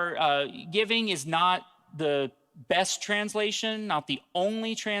are giving is not the best translation, not the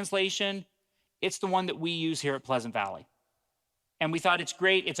only translation. It's the one that we use here at Pleasant Valley. And we thought it's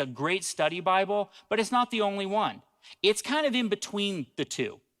great. It's a great study Bible, but it's not the only one. It's kind of in between the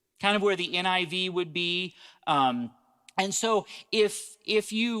two, kind of where the NIV would be. And so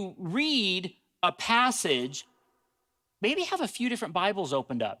if you read a passage, maybe have a few different Bibles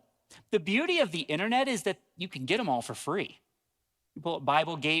opened up. The beauty of the internet is that you can get them all for free. You pull up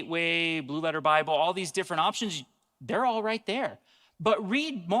Bible Gateway, Blue Letter Bible, all these different options, they're all right there. But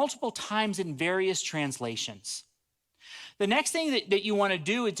read multiple times in various translations. The next thing that you want to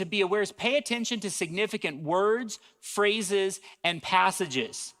do and to be aware is pay attention to significant words, phrases, and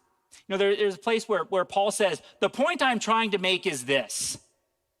passages. You know, there's a place where Paul says, the point I'm trying to make is this.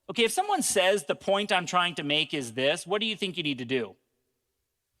 Okay, if someone says the point I'm trying to make is this, what do you think you need to do?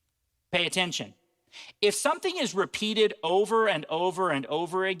 Pay attention. If something is repeated over and over and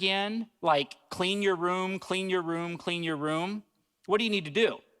over again, like clean your room, clean your room, clean your room, what do you need to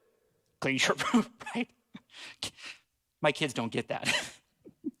do? Clean your room, right? My kids don't get that.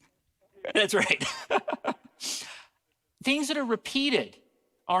 That's right. Things that are repeated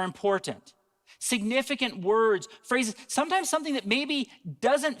are important. Significant words, phrases, sometimes something that maybe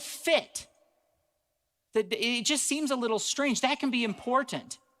doesn't fit, that it just seems a little strange, that can be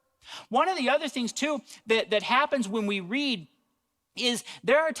important. One of the other things too that happens when we read is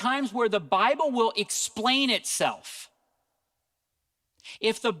there are times where the Bible will explain itself.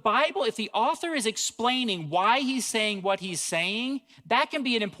 If the author is explaining why he's saying what he's saying, that can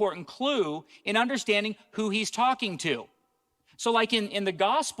be an important clue in understanding who he's talking to. So like in the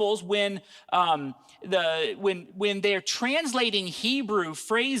Gospels, when they're translating Hebrew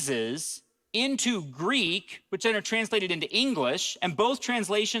phrases into Greek, which then are translated into English, and both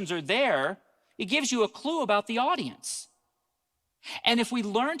translations are there, it gives you a clue about the audience. And if we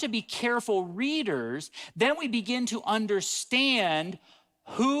learn to be careful readers, then we begin to understand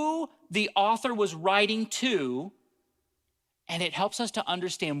who the author was writing to, and it helps us to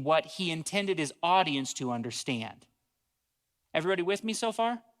understand what he intended his audience to understand. Everybody with me so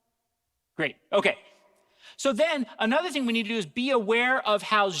far? Great. Okay. So then another thing we need to do is be aware of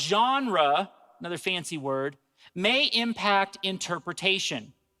how genre, another fancy word, may impact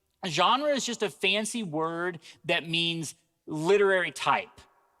interpretation. Genre is just a fancy word that means literary type.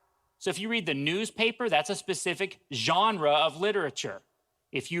 So if you read the newspaper, that's a specific genre of literature.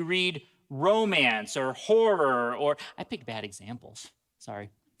 If you read romance or horror, or I picked bad examples, sorry.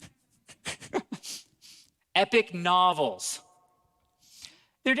 Epic novels.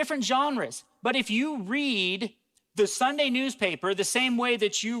 They're different genres. But if you read the Sunday newspaper the same way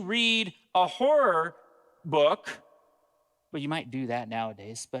that you read a horror book, well, you might do that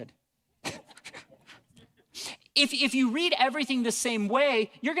nowadays, but if you read everything the same way,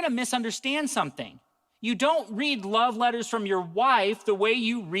 you're going to misunderstand something. You don't read love letters from your wife the way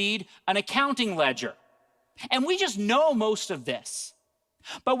you read an accounting ledger. And we just know most of this.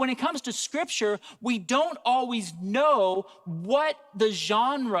 But when it comes to scripture, we don't always know what the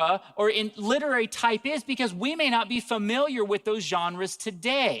genre or in literary type is because we may not be familiar with those genres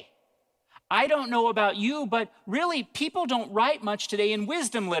today. I don't know about you, but really people don't write much today in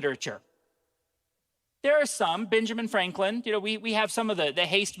wisdom literature. There are some, Benjamin Franklin, we have some of the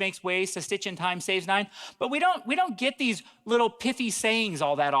haste makes waste, a stitch in time saves nine, but we don't get these little pithy sayings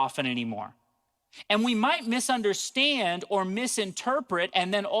all that often anymore. And we might misunderstand or misinterpret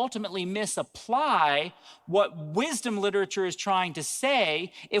and then ultimately misapply what wisdom literature is trying to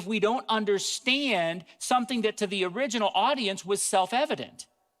say if we don't understand something that to the original audience was self-evident.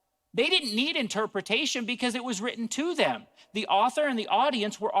 They didn't need interpretation because it was written to them. The author and the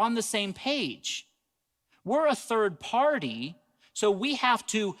audience were on the same page. We're a third party, so we have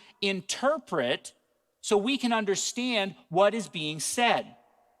to interpret so we can understand what is being said.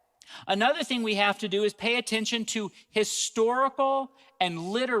 Another thing we have to do is pay attention to historical and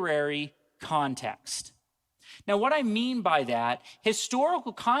literary context. Now, what I mean by that,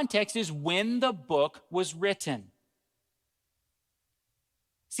 historical context is when the book was written.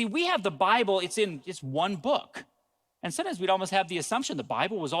 See, we have the Bible, it's one book. And sometimes we'd almost have the assumption the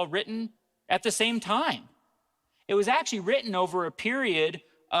Bible was all written at the same time. It was actually written over a period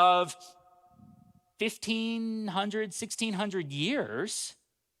of 1,500, 1,600 years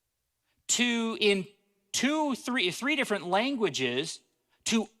in three different languages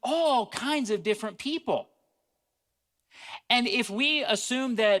to all kinds of different people. And if we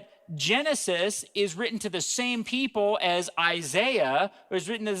assume that Genesis is written to the same people as Isaiah, or is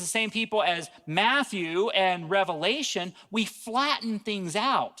written to the same people as Matthew and Revelation, we flatten things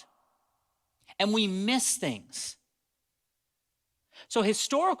out and we miss things. So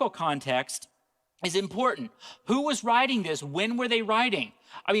historical context is important. Who was writing this? When were they writing?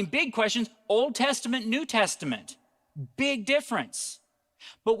 I mean, big questions. Old Testament, New Testament, big difference.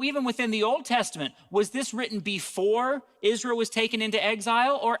 But even within the Old Testament, was this written before Israel was taken into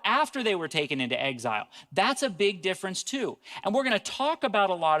exile or after they were taken into exile? That's a big difference too. And we're going to talk about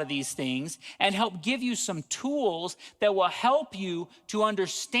a lot of these things and help give you some tools that will help you to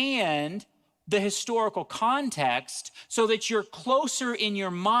understand the historical context so that you're closer in your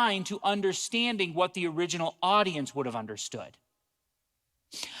mind to understanding what the original audience would have understood.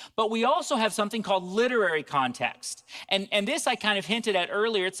 But we also have something called literary context. And this I kind of hinted at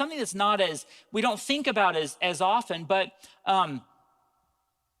earlier. It's something that's not as, we don't think about as often, but how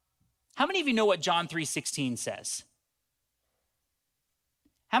many of you know what John 3:16 says?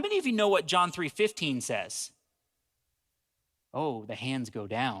 How many of you know what John 3:15 says? Oh, the hands go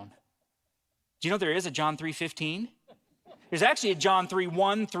down. Do you know there is a John 3:15? There's actually a John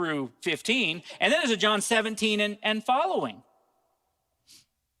 3:1 through 15, and then there's a John 17 and following.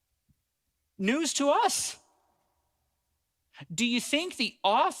 News to us. Do you think the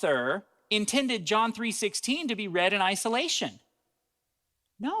author intended John 3:16 to be read in isolation?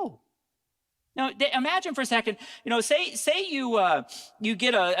 No. Now, imagine for a second, say you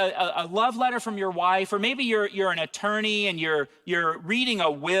get a love letter from your wife, or maybe you're an attorney and you're reading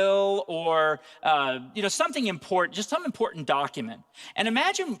a will or something important, just some important document. And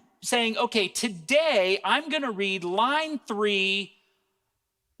imagine saying, okay, today I'm going to read line 3,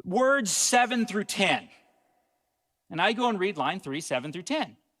 words 7 through 10. And I go and read line 3, 7 through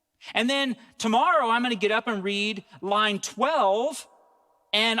 10. And then tomorrow I'm going to get up and read line 12,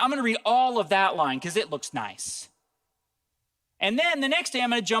 and I'm going to read all of that line because it looks nice. And then the next day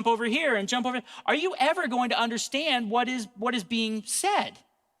I'm going to jump over here and jump over here. Are you ever going to understand what is being said?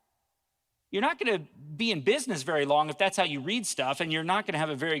 You're not going to be in business very long if that's how you read stuff, and you're not going to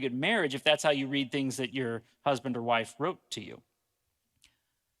have a very good marriage if that's how you read things that your husband or wife wrote to you.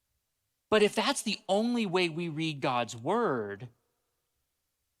 But if that's the only way we read God's word,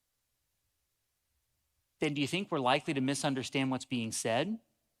 then do you think we're likely to misunderstand what's being said?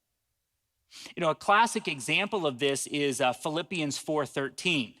 A classic example of this is Philippians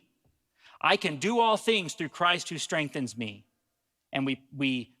 4:13. I can do all things through Christ who strengthens me. And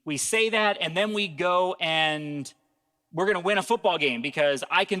we say that, and then we go and we're going to win a football game because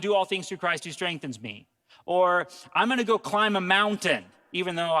I can do all things through Christ who strengthens me. Or I'm going to go climb a mountain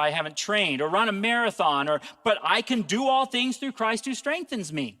even though I haven't trained, or run a marathon, but I can do all things through Christ who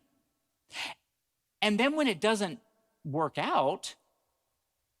strengthens me. And then when it doesn't work out,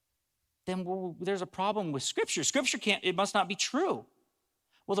 then there's a problem with Scripture. Scripture it must not be true.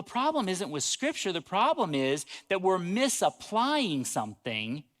 Well, the problem isn't with Scripture. The problem is that we're misapplying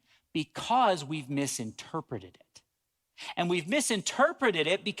something because we've misinterpreted it. And we've misinterpreted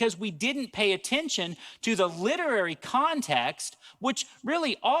it because we didn't pay attention to the literary context, which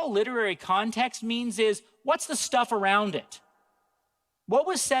really all literary context means is, what's the stuff around it? What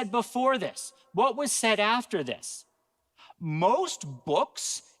was said before this? What was said after this? Most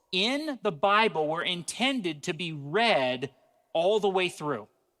books in the Bible were intended to be read all the way through.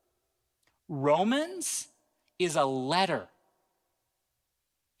 Romans is a letter.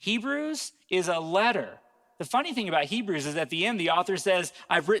 Hebrews is a letter. The funny thing about Hebrews is at the end, the author says,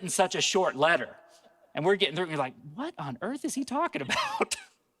 I've written such a short letter. And we're getting through and we're like, what on earth is he talking about?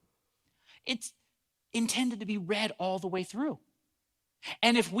 It's intended to be read all the way through.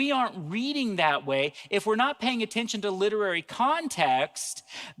 And if we aren't reading that way, if we're not paying attention to literary context,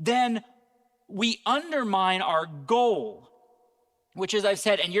 then we undermine our goal, which, as I've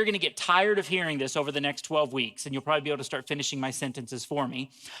said, and you're going to get tired of hearing this over the next 12 weeks, and you'll probably be able to start finishing my sentences for me.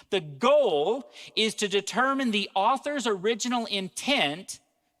 The goal is to determine the author's original intent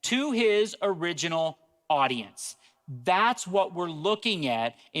to his original audience. That's what we're looking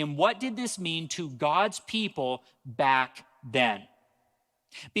at, and what did this mean to God's people back then?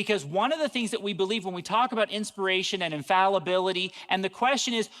 Because one of the things that we believe when we talk about inspiration and infallibility, and the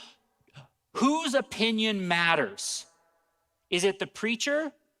question is, whose opinion matters? Is it the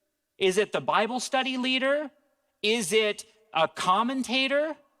preacher? Is it the Bible study leader? Is it a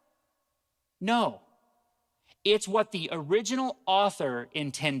commentator? No. It's what the original author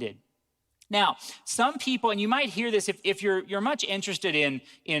intended. Now, some people, and you might hear this, if you're much interested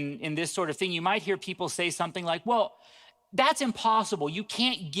in this sort of thing, you might hear people say something like, well, that's impossible. You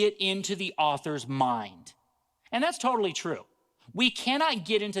can't get into the author's mind. And that's totally true. We cannot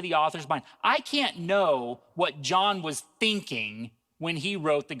get into the author's mind. I can't know what John was thinking when he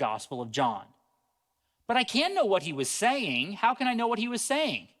wrote the Gospel of John. But I can know what he was saying. How can I know what he was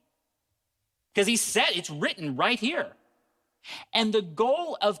saying? Because he said it's written right here. And the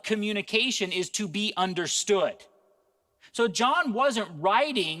goal of communication is to be understood. So John wasn't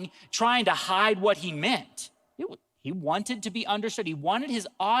writing trying to hide what he meant. He wanted to be understood. He wanted his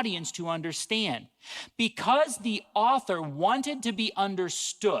audience to understand. Because the author wanted to be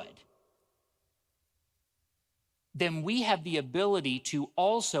understood, then we have the ability to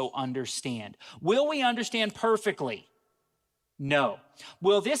also understand. Will we understand perfectly? No.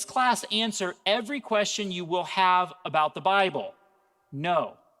 Will this class answer every question you will have about the Bible?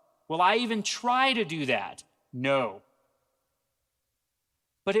 No. Will I even try to do that? No.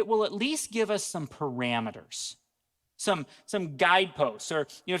 But it will at least give us some parameters, some guideposts. Or,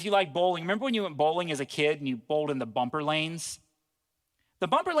 if you like bowling, remember when you went bowling as a kid and you bowled in the bumper lanes? The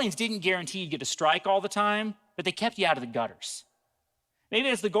bumper lanes didn't guarantee you'd get a strike all the time, but they kept you out of the gutters. Maybe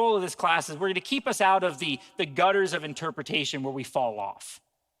that's the goal of this class, is we're going to keep us out of the gutters of interpretation where we fall off.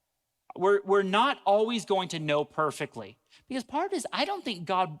 We're not always going to know perfectly. Because part of it is, I don't think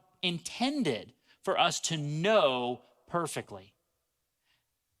God intended for us to know perfectly.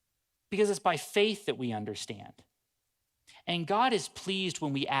 Because it's by faith that we understand. And God is pleased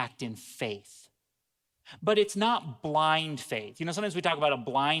when we act in faith. But it's not blind faith. Sometimes we talk about a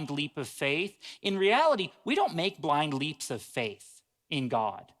blind leap of faith. In reality, we don't make blind leaps of faith in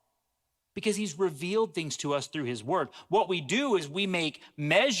God, because he's revealed things to us through his word. What we do is we make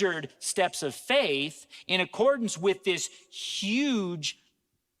measured steps of faith in accordance with this huge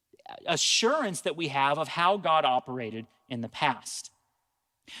assurance that we have of how God operated in the past.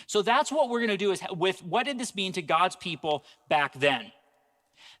 So that's what we're going to do, is with what did this mean to God's people back then?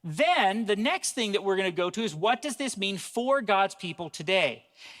 Then the next thing that we're going to go to is, what does this mean for God's people today?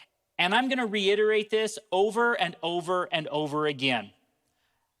 And I'm going to reiterate this over and over and over again.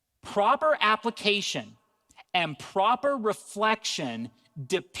 Proper application and proper reflection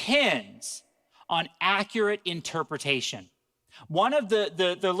depends on accurate interpretation. One of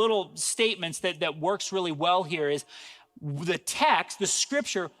the little statements that works really well here is, the text, the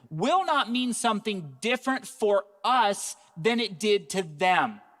scripture, will not mean something different for us than it did to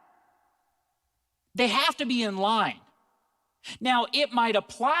them. They have to be in line. Now, it might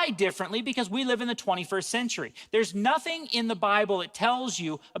apply differently because we live in the 21st century. There's nothing in the Bible that tells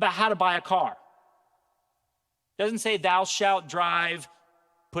you about how to buy a car. It doesn't say, thou shalt drive,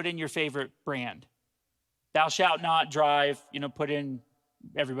 put in your favorite brand. Thou shalt not drive, put in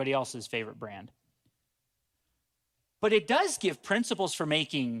everybody else's favorite brand. But it does give principles for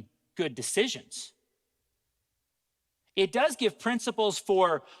making good decisions. It does give principles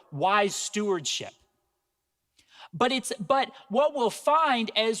for wise stewardship. But what we'll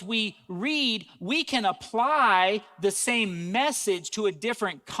find as we read, we can apply the same message to a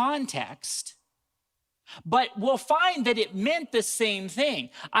different context, but we'll find that it meant the same thing.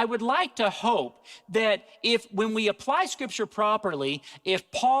 I would like to hope that when we apply scripture properly, if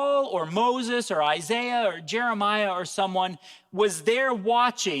Paul or Moses or Isaiah or Jeremiah or someone was there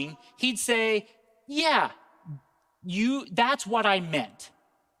watching, he'd say, yeah, that's what I meant.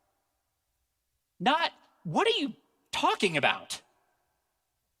 Not, what are you talking about?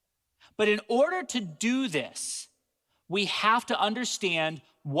 But in order to do this, we have to understand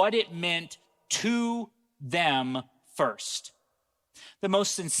what it meant to them first. The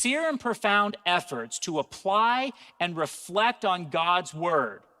most sincere and profound efforts to apply and reflect on God's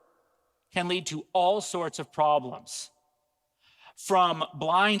word can lead to all sorts of problems. From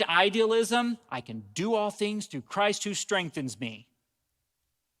blind idealism, I can do all things through Christ who strengthens me,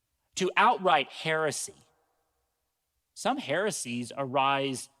 to outright heresy. Some heresies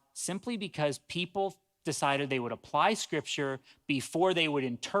arise simply because people decided they would apply scripture before they would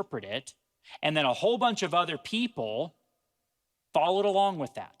interpret it, and then a whole bunch of other people followed along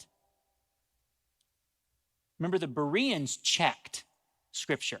with that. Remember, the Bereans checked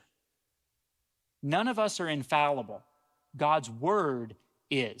scripture. None of us are infallible. God's word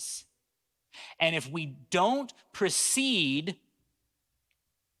is. And if we don't precede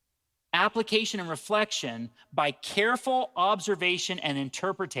application and reflection by careful observation and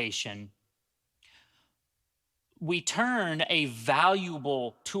interpretation, we turn a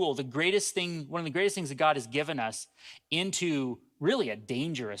valuable tool, one of the greatest things that God has given us, into really a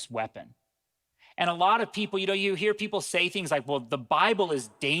dangerous weapon. And a lot of people, you hear people say things like, well, the Bible is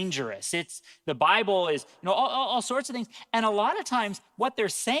dangerous. The Bible is, all sorts of things. And a lot of times what they're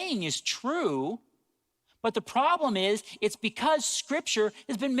saying is true, But the problem is, it's because Scripture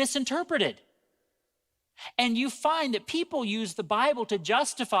has been misinterpreted. And you find that people use the Bible to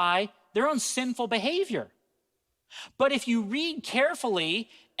justify their own sinful behavior. But if you read carefully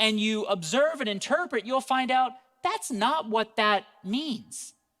and you observe and interpret, you'll find out that's not what that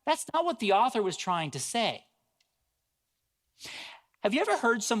means. That's not what the author was trying to say. Have you ever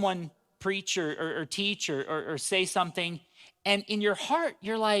heard someone preach or teach or say something, and in your heart,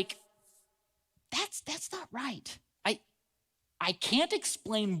 you're like, that's not right. I can't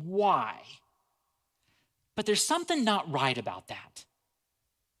explain why, but there's something not right about that.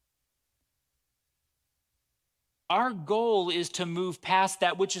 Our goal is to move past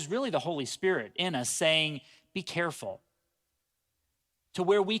that, which is really the Holy Spirit in us saying, be careful. To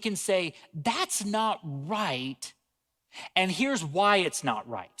where we can say, that's not right, and here's why it's not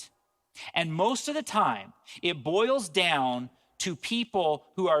right. And most of the time, it boils down to people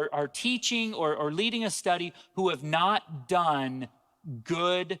who are teaching or leading a study who have not done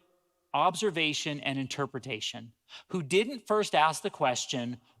good observation and interpretation, who didn't first ask the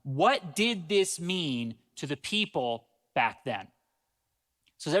question, what did this mean to the people back then?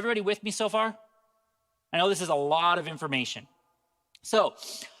 So is everybody with me so far? I know this is a lot of information. So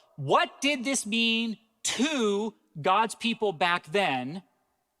what did this mean to God's people back then?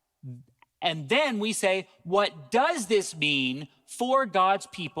 And then we say, what does this mean for God's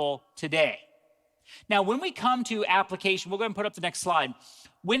people today? Now, when we come to application, we'll go ahead and put up the next slide.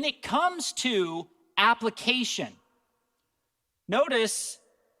 When it comes to application, notice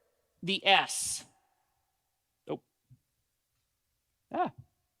the S. Oh.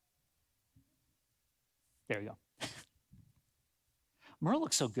 There we go. Merle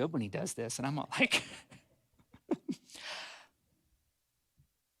looks so good when he does this, and I'm like...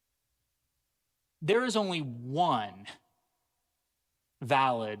 There is only one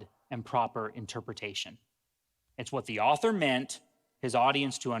valid and proper interpretation. It's what the author meant his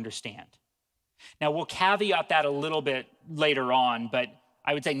audience to understand. Now, we'll caveat that a little bit later on, but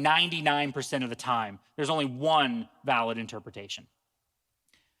I would say 99% of the time, there's only one valid interpretation.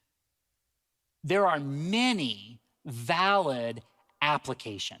 There are many valid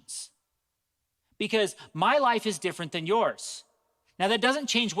applications because my life is different than yours. Now, that doesn't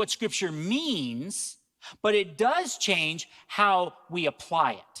change what Scripture means, but it does change how we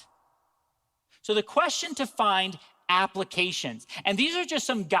apply it. So the question to find applications, and these are just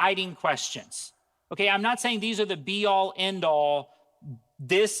some guiding questions. Okay, I'm not saying these are the be-all, end-all.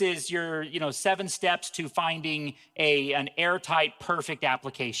 This is your 7 steps to finding an airtight, perfect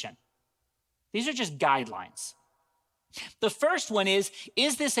application. These are just guidelines. The first one is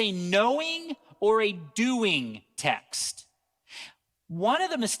this a knowing or a doing text? One of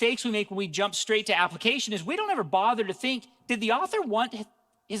the mistakes we make when we jump straight to application is we don't ever bother to think, did the author want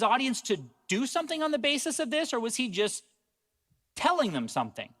his audience to do something on the basis of this, or was he just telling them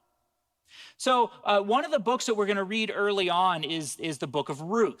something? So one of the books that we're going to read early on is the book of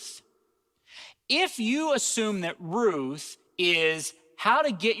Ruth. If you assume that Ruth is how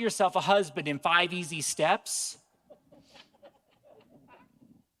to get yourself a husband in 5 easy steps,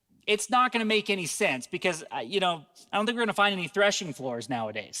 it's not going to make any sense because, I don't think we're going to find any threshing floors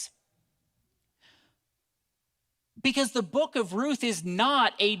nowadays. Because the book of Ruth is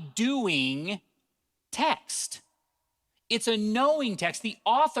not a doing text. It's a knowing text. The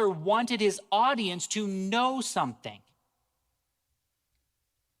author wanted his audience to know something.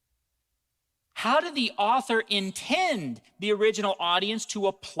 How did the author intend the original audience to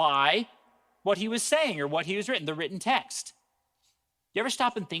apply what he was saying or what he was written, the written text? You ever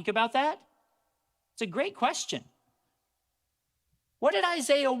stop and think about that? It's a great question. What did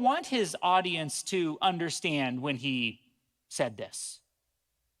Isaiah want his audience to understand when he said this?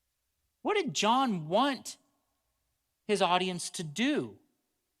 What did John want his audience to do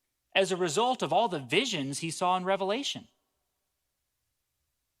as a result of all the visions he saw in Revelation?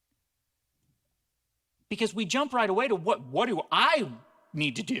 Because we jump right away to what do I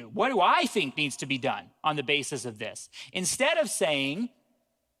need to do? What do I think needs to be done on the basis of this? Instead of saying,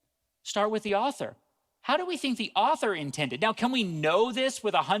 start with the author. How do we think the author intended? Now, can we know this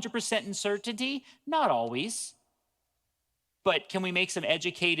with 100% certainty? Not always. But can we make some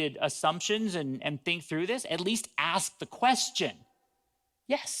educated assumptions and think through this? At least ask the question.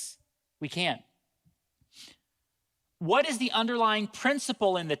 Yes, we can. What is the underlying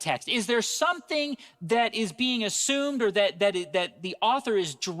principle in the text? Is there something that is being assumed or that the author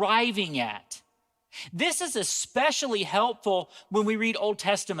is driving at? This is especially helpful when we read Old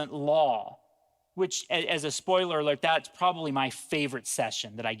Testament law, which, as a spoiler alert, that's probably my favorite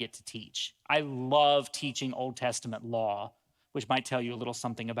session that I get to teach. I love teaching Old Testament law, which might tell you a little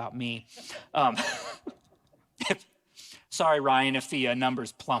something about me. Sorry, Ryan, if the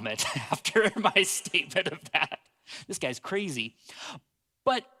numbers plummet after my statement of that. This guy's crazy.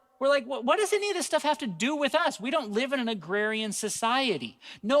 But we're like, what does any of this stuff have to do with us? We don't live in an agrarian society.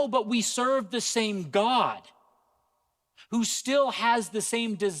 No, but we serve the same God who still has the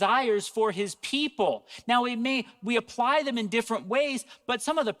same desires for his people. Now, we apply them in different ways, but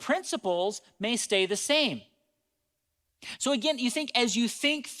some of the principles may stay the same. So again, as you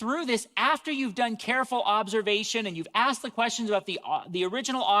think through this, after you've done careful observation and you've asked the questions about the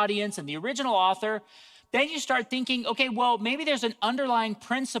original audience and the original author, then you start thinking, okay, well, maybe there's an underlying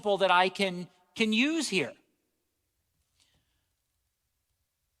principle that I can use here.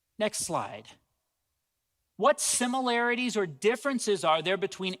 Next slide. What similarities or differences are there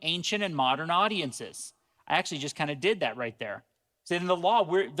between ancient and modern audiences? I actually just kind of did that right there. So in the law,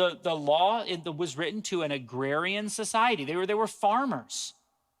 the law was written to an agrarian society. They were farmers.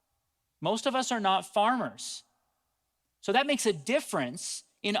 Most of us are not farmers. So that makes a difference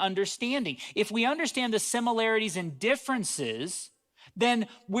in understanding. If we understand the similarities and differences, then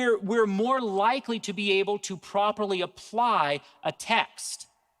we're more likely to be able to properly apply a text.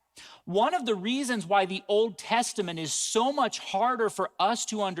 One of the reasons why the Old Testament is so much harder for us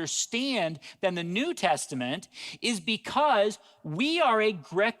to understand than the New Testament is because we are a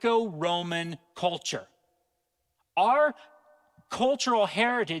Greco-Roman culture. Our cultural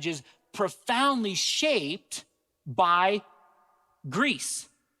heritage is profoundly shaped by Greece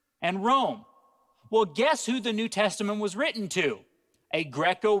and Rome. Well, guess who the New Testament was written to? A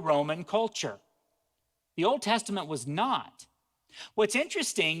Greco-Roman culture. The Old Testament was not. What's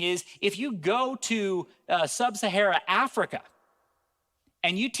interesting is if you go to sub-Saharan Africa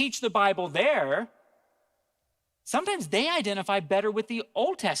and you teach the Bible there, sometimes they identify better with the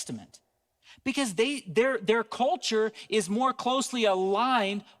Old Testament because their culture is more closely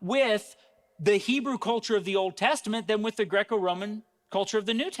aligned with the Hebrew culture of the Old Testament than with the Greco-Roman culture of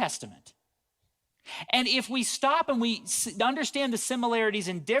the New Testament. And if we stop and we understand the similarities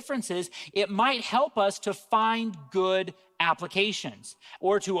and differences, it might help us to find good applications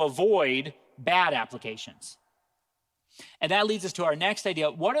or to avoid bad applications. And that leads us to our next idea.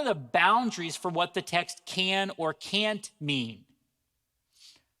 What are the boundaries for what the text can or can't mean?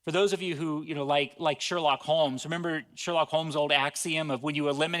 For those of you who, like Sherlock Holmes, remember Sherlock Holmes' old axiom of when you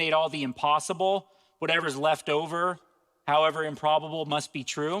eliminate all the impossible, whatever's left over, however improbable, must be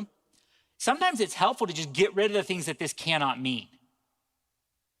true. Sometimes it's helpful to just get rid of the things that this cannot mean.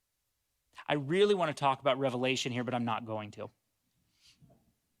 I really want to talk about Revelation here, but I'm not going to.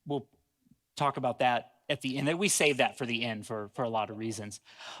 We'll talk about that at the end. We save that for the end for a lot of reasons.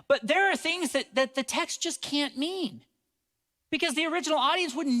 But there are things that the text just can't mean because the original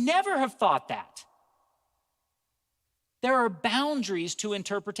audience would never have thought that. There are boundaries to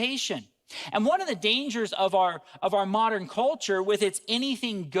interpretation. And one of the dangers of our modern culture with its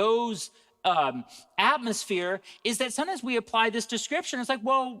anything goes atmosphere is that sometimes we apply this description. It's like,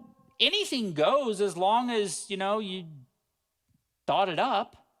 well, anything goes as long as, you thought it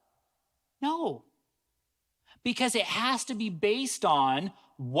up. No, because it has to be based on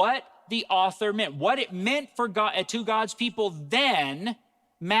what the author meant. What it meant for God, to God's people then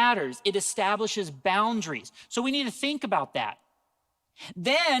matters. It establishes boundaries. So we need to think about that.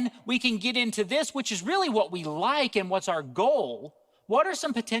 Then we can get into this, which is really what we like and what's our goal. What are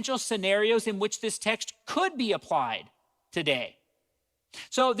some potential scenarios in which this text could be applied today?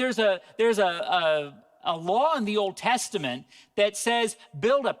 So there's a law in the Old Testament that says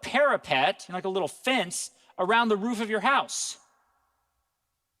build a parapet, like a little fence, around the roof of your house.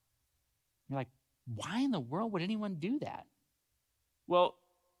 You're like, why in the world would anyone do that? Well,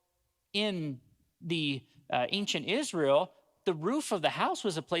 in the ancient Israel, the roof of the house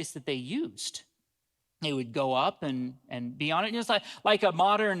was a place that they used. They would go up and be on it. It's like a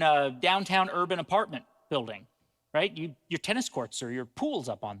modern downtown urban apartment building, right? Your tennis courts or your pool's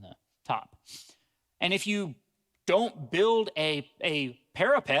up on the top. And if you don't build a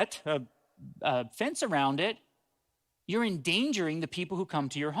parapet, a fence around it, you're endangering the people who come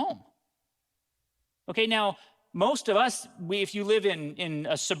to your home. Okay, now, most of us, if you live in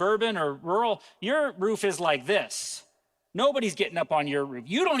a suburban or rural, your roof is like this. Nobody's getting up on your roof.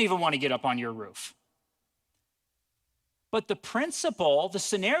 You don't even want to get up on your roof. But the principle, the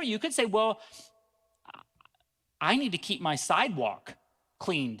scenario, you could say, well, I need to keep my sidewalk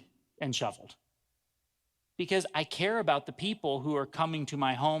cleaned and shoveled because I care about the people who are coming to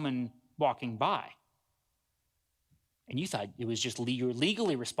my home and walking by. And you thought it was just you're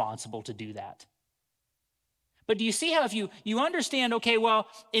legally responsible to do that. But do you see how if you understand, okay, well,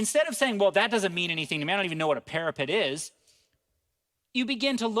 instead of saying, well, that doesn't mean anything to me, I don't even know what a parapet is, you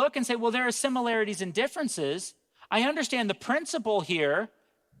begin to look and say, well, there are similarities and differences. I understand the principle here,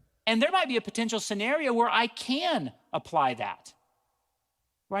 and there might be a potential scenario where I can apply that,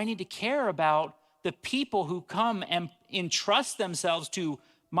 where I need to care about the people who come and entrust themselves to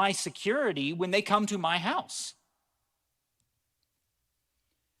my security when they come to my house.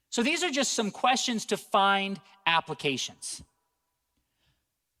 So these are just some questions to find applications.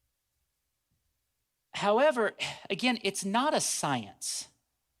 However, again, it's not a science.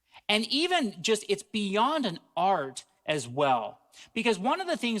 And even just, it's beyond an art as well. Because one of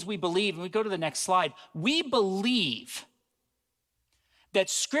the things we believe, and we go to the next slide, we believe that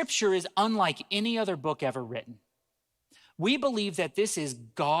Scripture is unlike any other book ever written. We believe that this is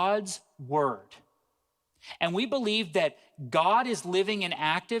God's word. And we believe that God is living and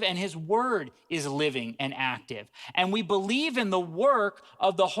active, and his word is living and active. And we believe in the work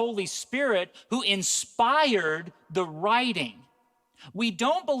of the Holy Spirit who inspired the writing. We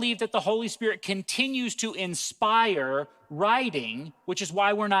don't believe that the Holy Spirit continues to inspire writing, which is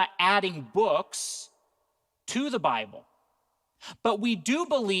why we're not adding books to the Bible. But we do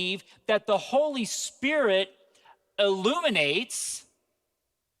believe that the Holy Spirit illuminates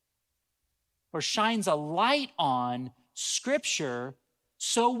or shines a light on Scripture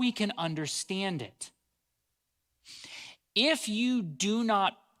so we can understand it. If you do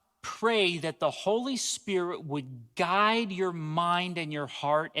not pray that the Holy Spirit would guide your mind and your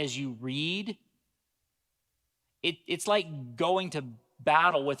heart as you read, it's like going to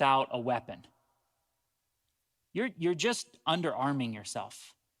battle without a weapon. You're just underarming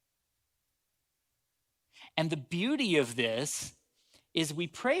yourself. And the beauty of this is we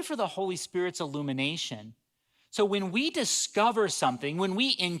pray for the Holy Spirit's illumination. So when we discover something, when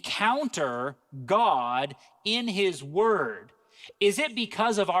we encounter God in his word, is it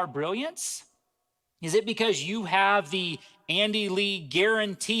because of our brilliance? Is it because you have the Andy Lee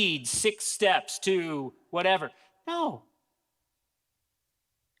guaranteed 6 steps to whatever? No.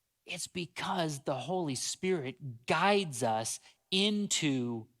 It's because the Holy Spirit guides us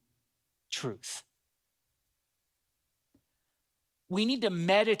into truth. We need to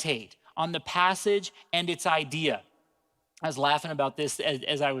meditate on the passage and its idea. I was laughing about this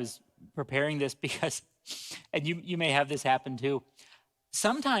as I was preparing this because, and you may have this happen too.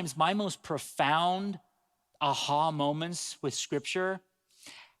 Sometimes my most profound aha moments with Scripture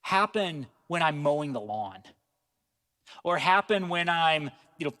happen when I'm mowing the lawn, or happen when I'm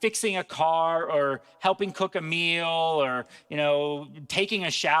fixing a car, or helping cook a meal, or taking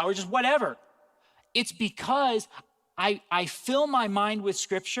a shower, just whatever. It's because I fill my mind with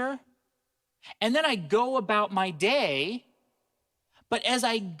Scripture, and then I go about my day. But as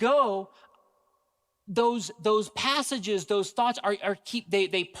I go, those passages, those thoughts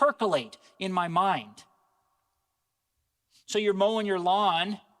they percolate in my mind. So you're mowing your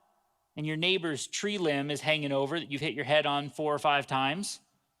lawn, and your neighbor's tree limb is hanging over that you've hit your head on 4 or 5 times.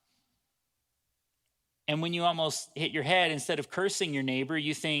 And when you almost hit your head, instead of cursing your neighbor,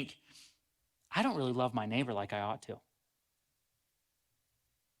 you think, I don't really love my neighbor like I ought to.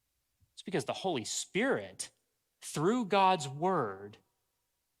 It's because the Holy Spirit, through God's word,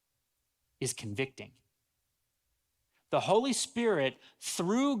 is convicting. The Holy Spirit,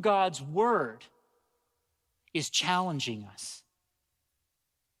 through God's word, is challenging us.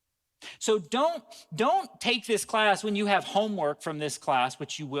 So don't take this class when you have homework from this class,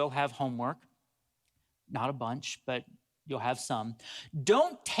 which you will have homework. Not a bunch, but you'll have some.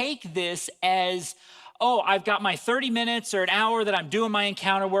 Don't take this as, I've got my 30 minutes or an hour that I'm doing my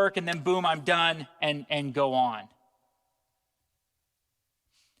encounter work, and then boom, I'm done, and go on.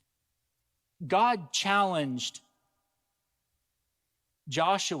 God challenged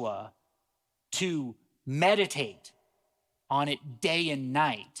Joshua to meditate on it day and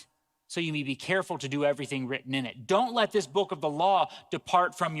night, so you may be careful to do everything written in it. Don't let this book of the law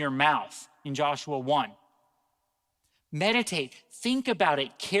depart from your mouth, in Joshua 1. Meditate, think about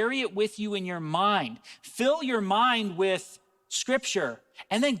it, carry it with you in your mind. Fill your mind with Scripture,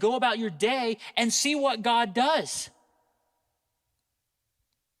 and then go about your day and see what God does.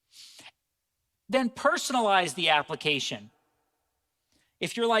 Then personalize the application.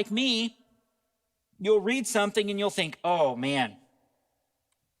 If you're like me, you'll read something and you'll think, oh man,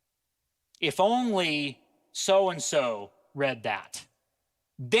 if only so-and-so read that.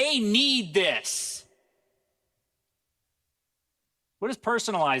 They need this. What does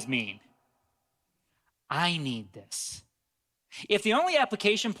personalize mean? I need this. If the only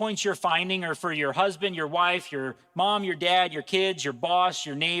application points you're finding are for your husband, your wife, your mom, your dad, your kids, your boss,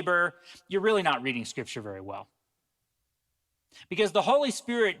 your neighbor, you're really not reading Scripture very well. Because the Holy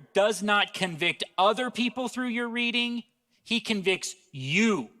Spirit does not convict other people through your reading. He convicts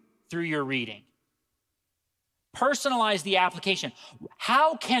you through your reading. Personalize the application.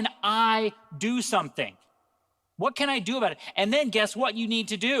 How can I do something? What can I do about it? And then guess what you need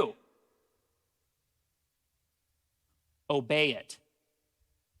to do? Obey it.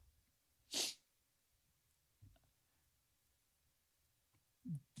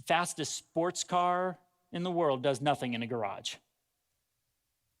 Fastest sports car in the world does nothing in a garage.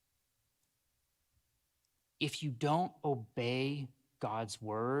 If you don't obey God's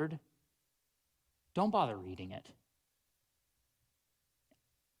word, don't bother reading it.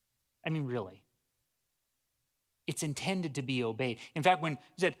 I mean, really. It's intended to be obeyed. In fact, when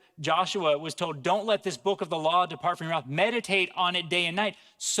Joshua was told, don't let this book of the law depart from your mouth, meditate on it day and night,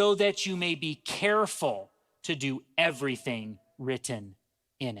 so that you may be careful to do everything written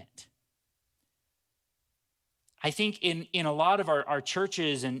in it. I think in a lot of our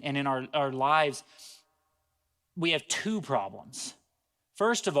churches and in our lives, we have two problems.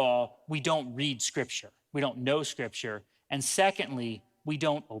 First of all, we don't read Scripture. We don't know Scripture. And secondly, we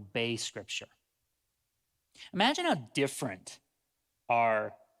don't obey Scripture. Imagine how different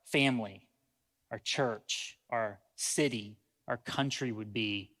our family, our church, our city, our country would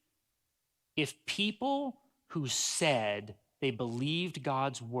be if people who said they believed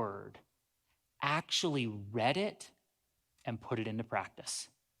God's word actually read it and put it into practice.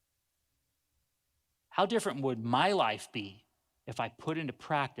 How different would my life be if I put into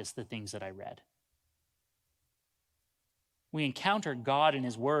practice the things that I read? We encounter God in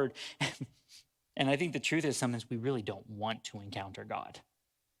his word, and I think the truth is sometimes we really don't want to encounter God.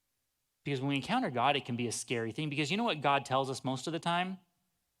 Because when we encounter God, it can be a scary thing, because you know what God tells us most of the time?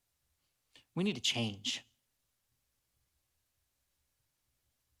 We need to change.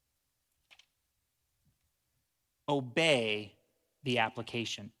 Obey the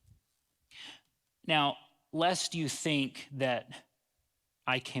application. Now, lest you think that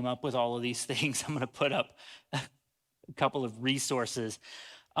I came up with all of these things, I'm going to put up a couple of resources.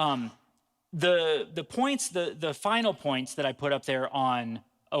 The points, the final points that I put up there on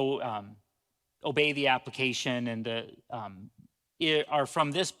obey the application and are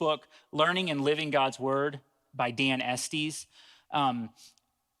from this book, Learning and Living God's Word by Dan Estes.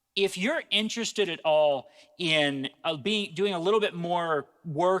 If you're interested at all in doing a little bit more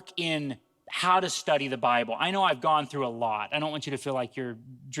work in how to study the Bible, I know I've gone through a lot. I don't want you to feel like you're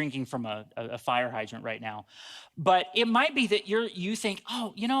drinking from a fire hydrant right now. But it might be that you think,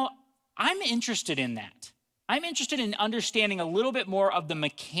 oh, I'm interested in that. I'm interested in understanding a little bit more of the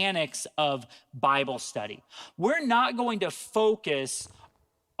mechanics of Bible study. We're not going to focus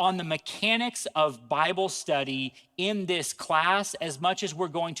on the mechanics of Bible study in this class as much as we're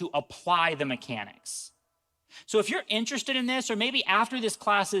going to apply the mechanics. So if you're interested in this, or maybe after this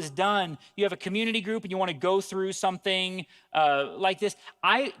class is done, you have a community group and you want to go through something like this,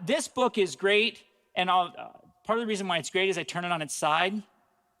 this book is great. And part of the reason why it's great is I turn it on its side.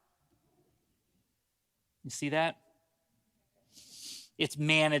 You see that? It's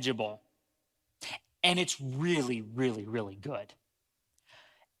manageable. And it's really, really, really good.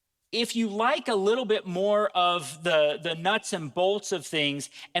 If you like a little bit more of the nuts and bolts of things,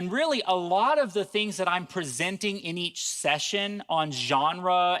 and really a lot of the things that I'm presenting in each session on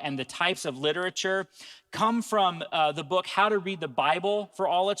genre and the types of literature come from the book, How to Read the Bible for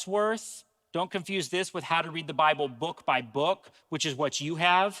All It's Worth. Don't confuse this with How to Read the Bible book by book, which is what you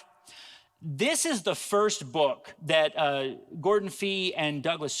have. This is the first book that Gordon Fee and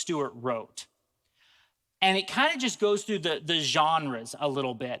Douglas Stewart wrote. And it kind of just goes through the genres a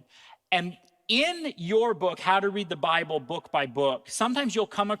little bit. And in your book, How to Read the Bible book by book, sometimes you'll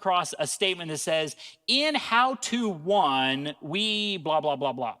come across a statement that says, in How to 1, we blah, blah,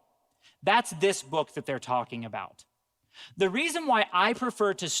 blah, blah. That's this book that they're talking about. The reason why I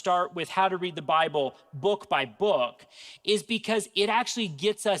prefer to start with How to Read the Bible book by book is because it actually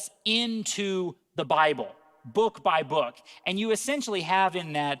gets us into the Bible, book by book. And you essentially have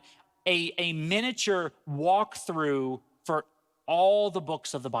in that a miniature walkthrough for all the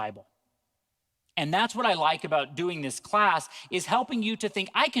books of the Bible. And that's what I like about doing this class, is helping you to think,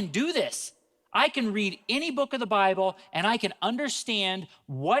 I can do this. I can read any book of the Bible and I can understand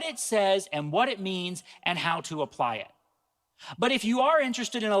what it says and what it means and how to apply it. But if you are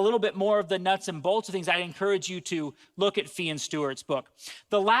interested in a little bit more of the nuts and bolts of things, I'd encourage you to look at Fee and Stewart's book.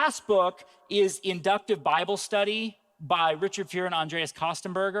 The last book is Inductive Bible Study by Richard Fuhr and Andreas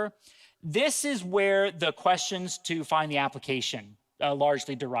Kostenberger. This is where the questions to find the application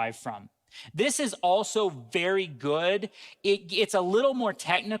largely derive from. This is also very good. It's a little more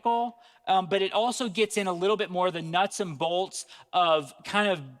technical, but it also gets in a little bit more of the nuts and bolts of kind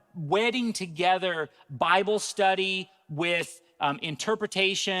of wedding together Bible study with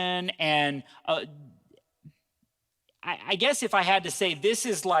interpretation and I guess if I had to say, this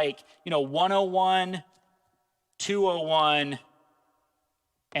is like, 101, 201,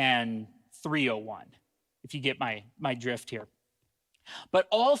 and 301, if you get my drift here. But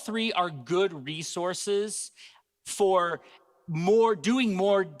all three are good resources for doing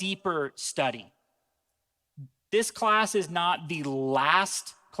more deeper study. This class is not the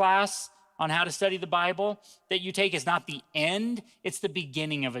last class on how to study the Bible that you take. Is not the end, it's the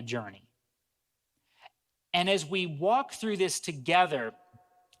beginning of a journey. And as we walk through this together,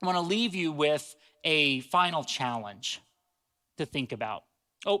 I want to leave you with a final challenge to think about.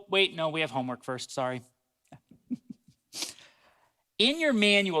 Oh, wait, no, we have homework first, sorry. In your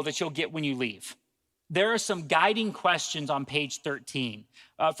manual that you'll get when you leave, there are some guiding questions on page 13.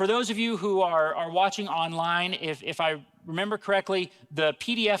 For those of you who are watching online, if I remember correctly, the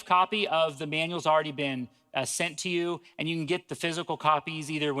PDF copy of the manual's already been sent to you, and you can get the physical copies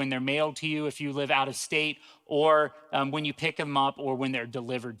either when they're mailed to you if you live out of state, or when you pick them up, or when they're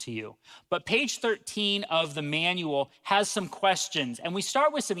delivered to you. But page 13 of the manual has some questions, and we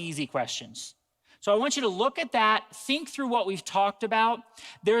start with some easy questions. So I want you to look at that, think through what we've talked about.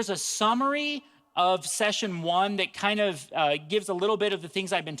 There's a summary of session 1 that kind of gives a little bit of the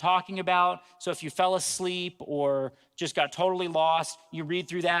things I've been talking about. So if you fell asleep or just got totally lost, you read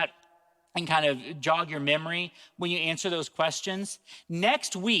through that and kind of jog your memory when you answer those questions.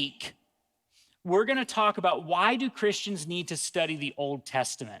 Next week, we're going to talk about, why do Christians need to study the Old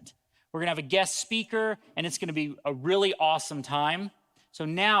Testament? We're going to have a guest speaker, and it's going to be a really awesome time. So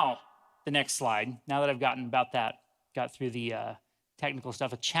now, the next slide, now that I've got through the technical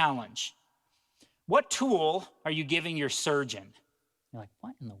stuff, a challenge. What tool are you giving your surgeon? You're like,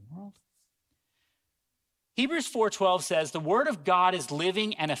 what in the world? Hebrews 4:12 says, the word of God is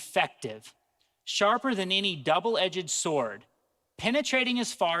living and effective, sharper than any double-edged sword, penetrating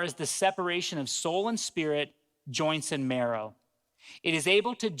as far as the separation of soul and spirit, joints and marrow. It is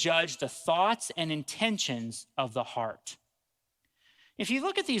able to judge the thoughts and intentions of the heart. If you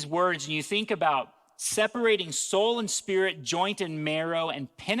look at these words and you think about separating soul and spirit, joint and marrow, and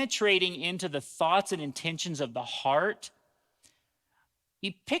penetrating into the thoughts and intentions of the heart,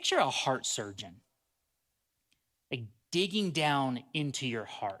 you picture a heart surgeon, like digging down into your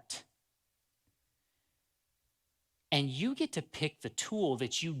heart. And you get to pick the tool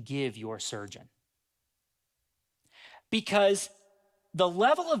that you give your surgeon. Because the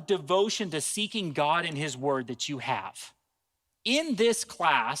level of devotion to seeking God and his word that you have in this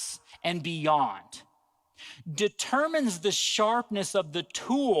class and beyond determines the sharpness of the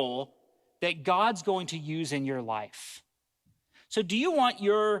tool that God's going to use in your life. So do you want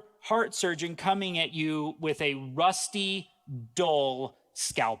your heart surgeon coming at you with a rusty, dull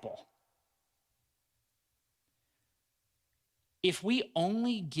scalpel? If we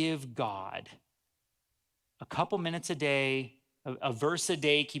only give God a couple minutes a day, a verse a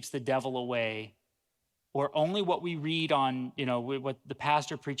day keeps the devil away, or only what we read on, what the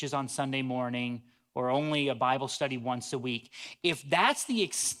pastor preaches on Sunday morning, or only a Bible study once a week, if that's the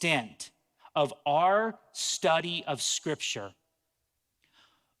extent of our study of Scripture,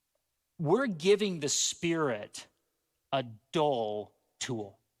 we're giving the Spirit a dull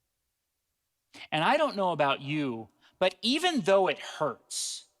tool. And I don't know about you, but even though it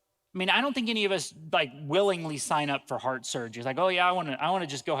hurts, I don't think any of us willingly sign up for heart surgery. It's like, oh yeah, I want to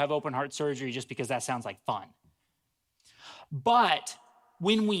just go have open heart surgery just because that sounds like fun. But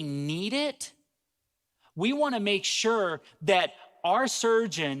when we need it, we want to make sure that our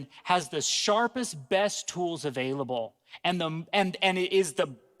surgeon has the sharpest, best tools available, and it is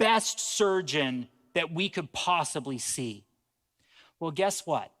the best surgeon that we could possibly see. Well, guess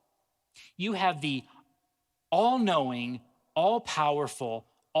what? You have the all-knowing, all-powerful,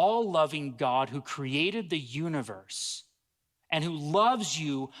 all-loving God who created the universe and who loves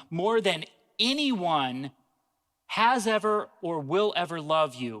you more than anyone has ever or will ever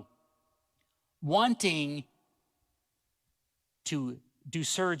love you, wanting to do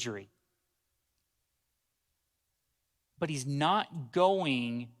surgery. But he's not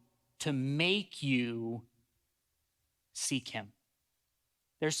going to make you seek him.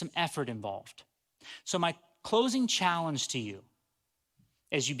 There's some effort involved. So my closing challenge to you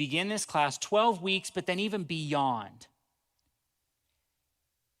as you begin this class, 12 weeks, but then even beyond,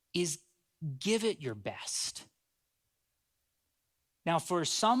 is give it your best. Now, for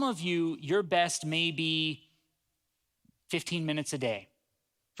some of you, your best may be 15 minutes a day.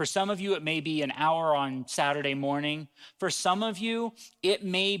 For some of you, it may be an hour on Saturday morning. For some of you, it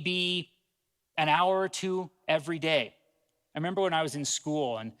may be an hour or two every day. I remember when I was in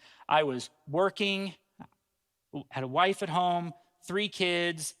school and I was working, had a wife at home, 3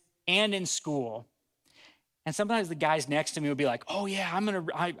 kids, and in school. And sometimes the guys next to me will be like, oh yeah, I'm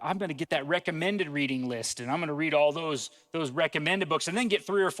gonna get that recommended reading list, and I'm gonna read all those recommended books and then get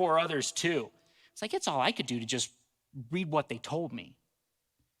 3 or 4 others too. It's like, it's all I could do to just read what they told me.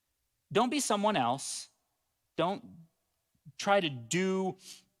 Don't be someone else. Don't try to do,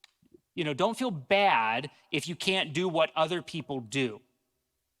 don't feel bad if you can't do what other people do.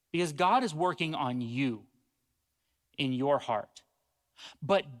 Because God is working on you in your heart.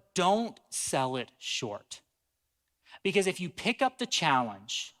 But don't sell it short. Because if you pick up the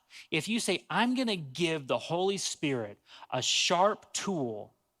challenge, if you say, I'm going to give the Holy Spirit a sharp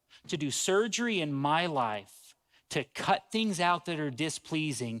tool to do surgery in my life, to cut things out that are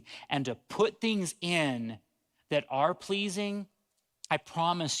displeasing and to put things in that are pleasing, I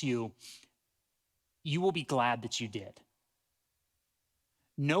promise you, you will be glad that you did.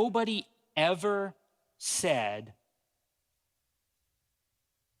 Nobody ever said,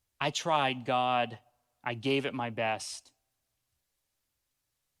 I tried, God, I gave it my best,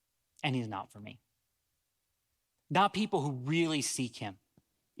 and he's not for me. Not people who really seek him.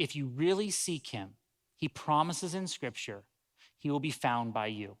 If you really seek him, he promises in Scripture, he will be found by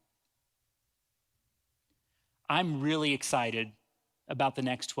you. I'm really excited about the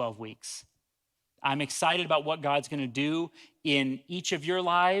next 12 weeks. I'm excited about what God's going to do in each of your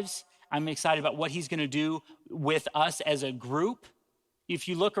lives. I'm excited about what he's going to do with us as a group. If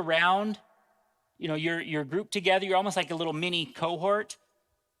you look around, you're grouped together. You're almost like a little mini cohort.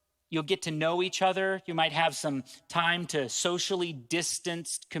 You'll get to know each other. You might have some time to socially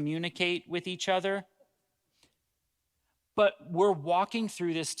distanced communicate with each other. But we're walking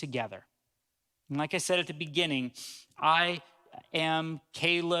through this together. And like I said at the beginning, I am,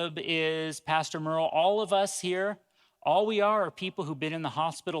 Caleb is, Pastor Merle, all of us here, all we are people who've been in the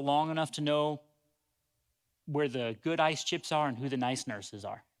hospital long enough to know where the good ice chips are and who the nice nurses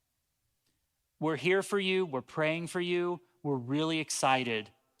are. We're here for you. We're praying for you. We're really excited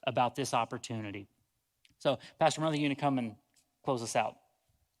about this opportunity. So, Pastor Merle, you're going to come and close us out.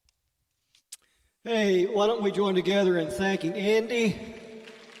 Hey, why don't we join together in thanking Andy?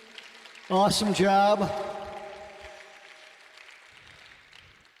 Awesome job.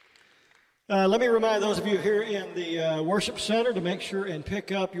 Let me remind those of you here in the worship center to make sure and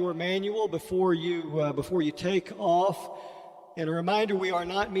pick up your manual before you take off. And a reminder, we are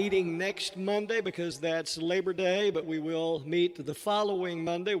not meeting next Monday because that's Labor Day, but we will meet the following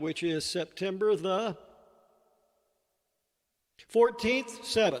Monday, which is September the 14th,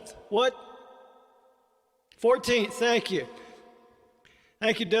 7th. What? 14th, thank you.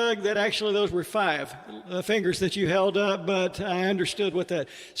 Thank you, Doug. Those were 5 fingers that you held up, but I understood what that.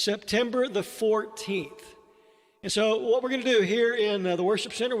 September the 14th. And so what we're going to do here in the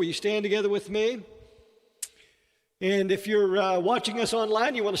worship center, will you stand together with me? And if you're watching us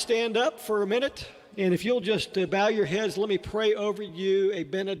online, you want to stand up for a minute. And if you'll just bow your heads, let me pray over you a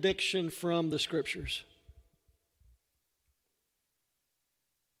benediction from the Scriptures.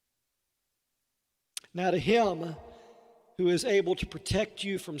 Now to him who is able to protect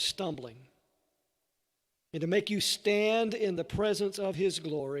you from stumbling and to make you stand in the presence of his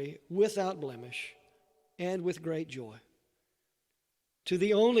glory without blemish and with great joy. To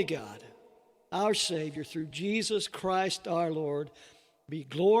the only God, our Savior, through Jesus Christ our Lord, be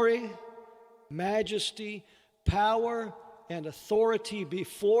glory, majesty, power, and authority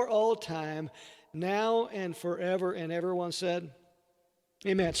before all time, now and forever. And everyone said,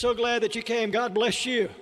 amen. So glad that you came. God bless you.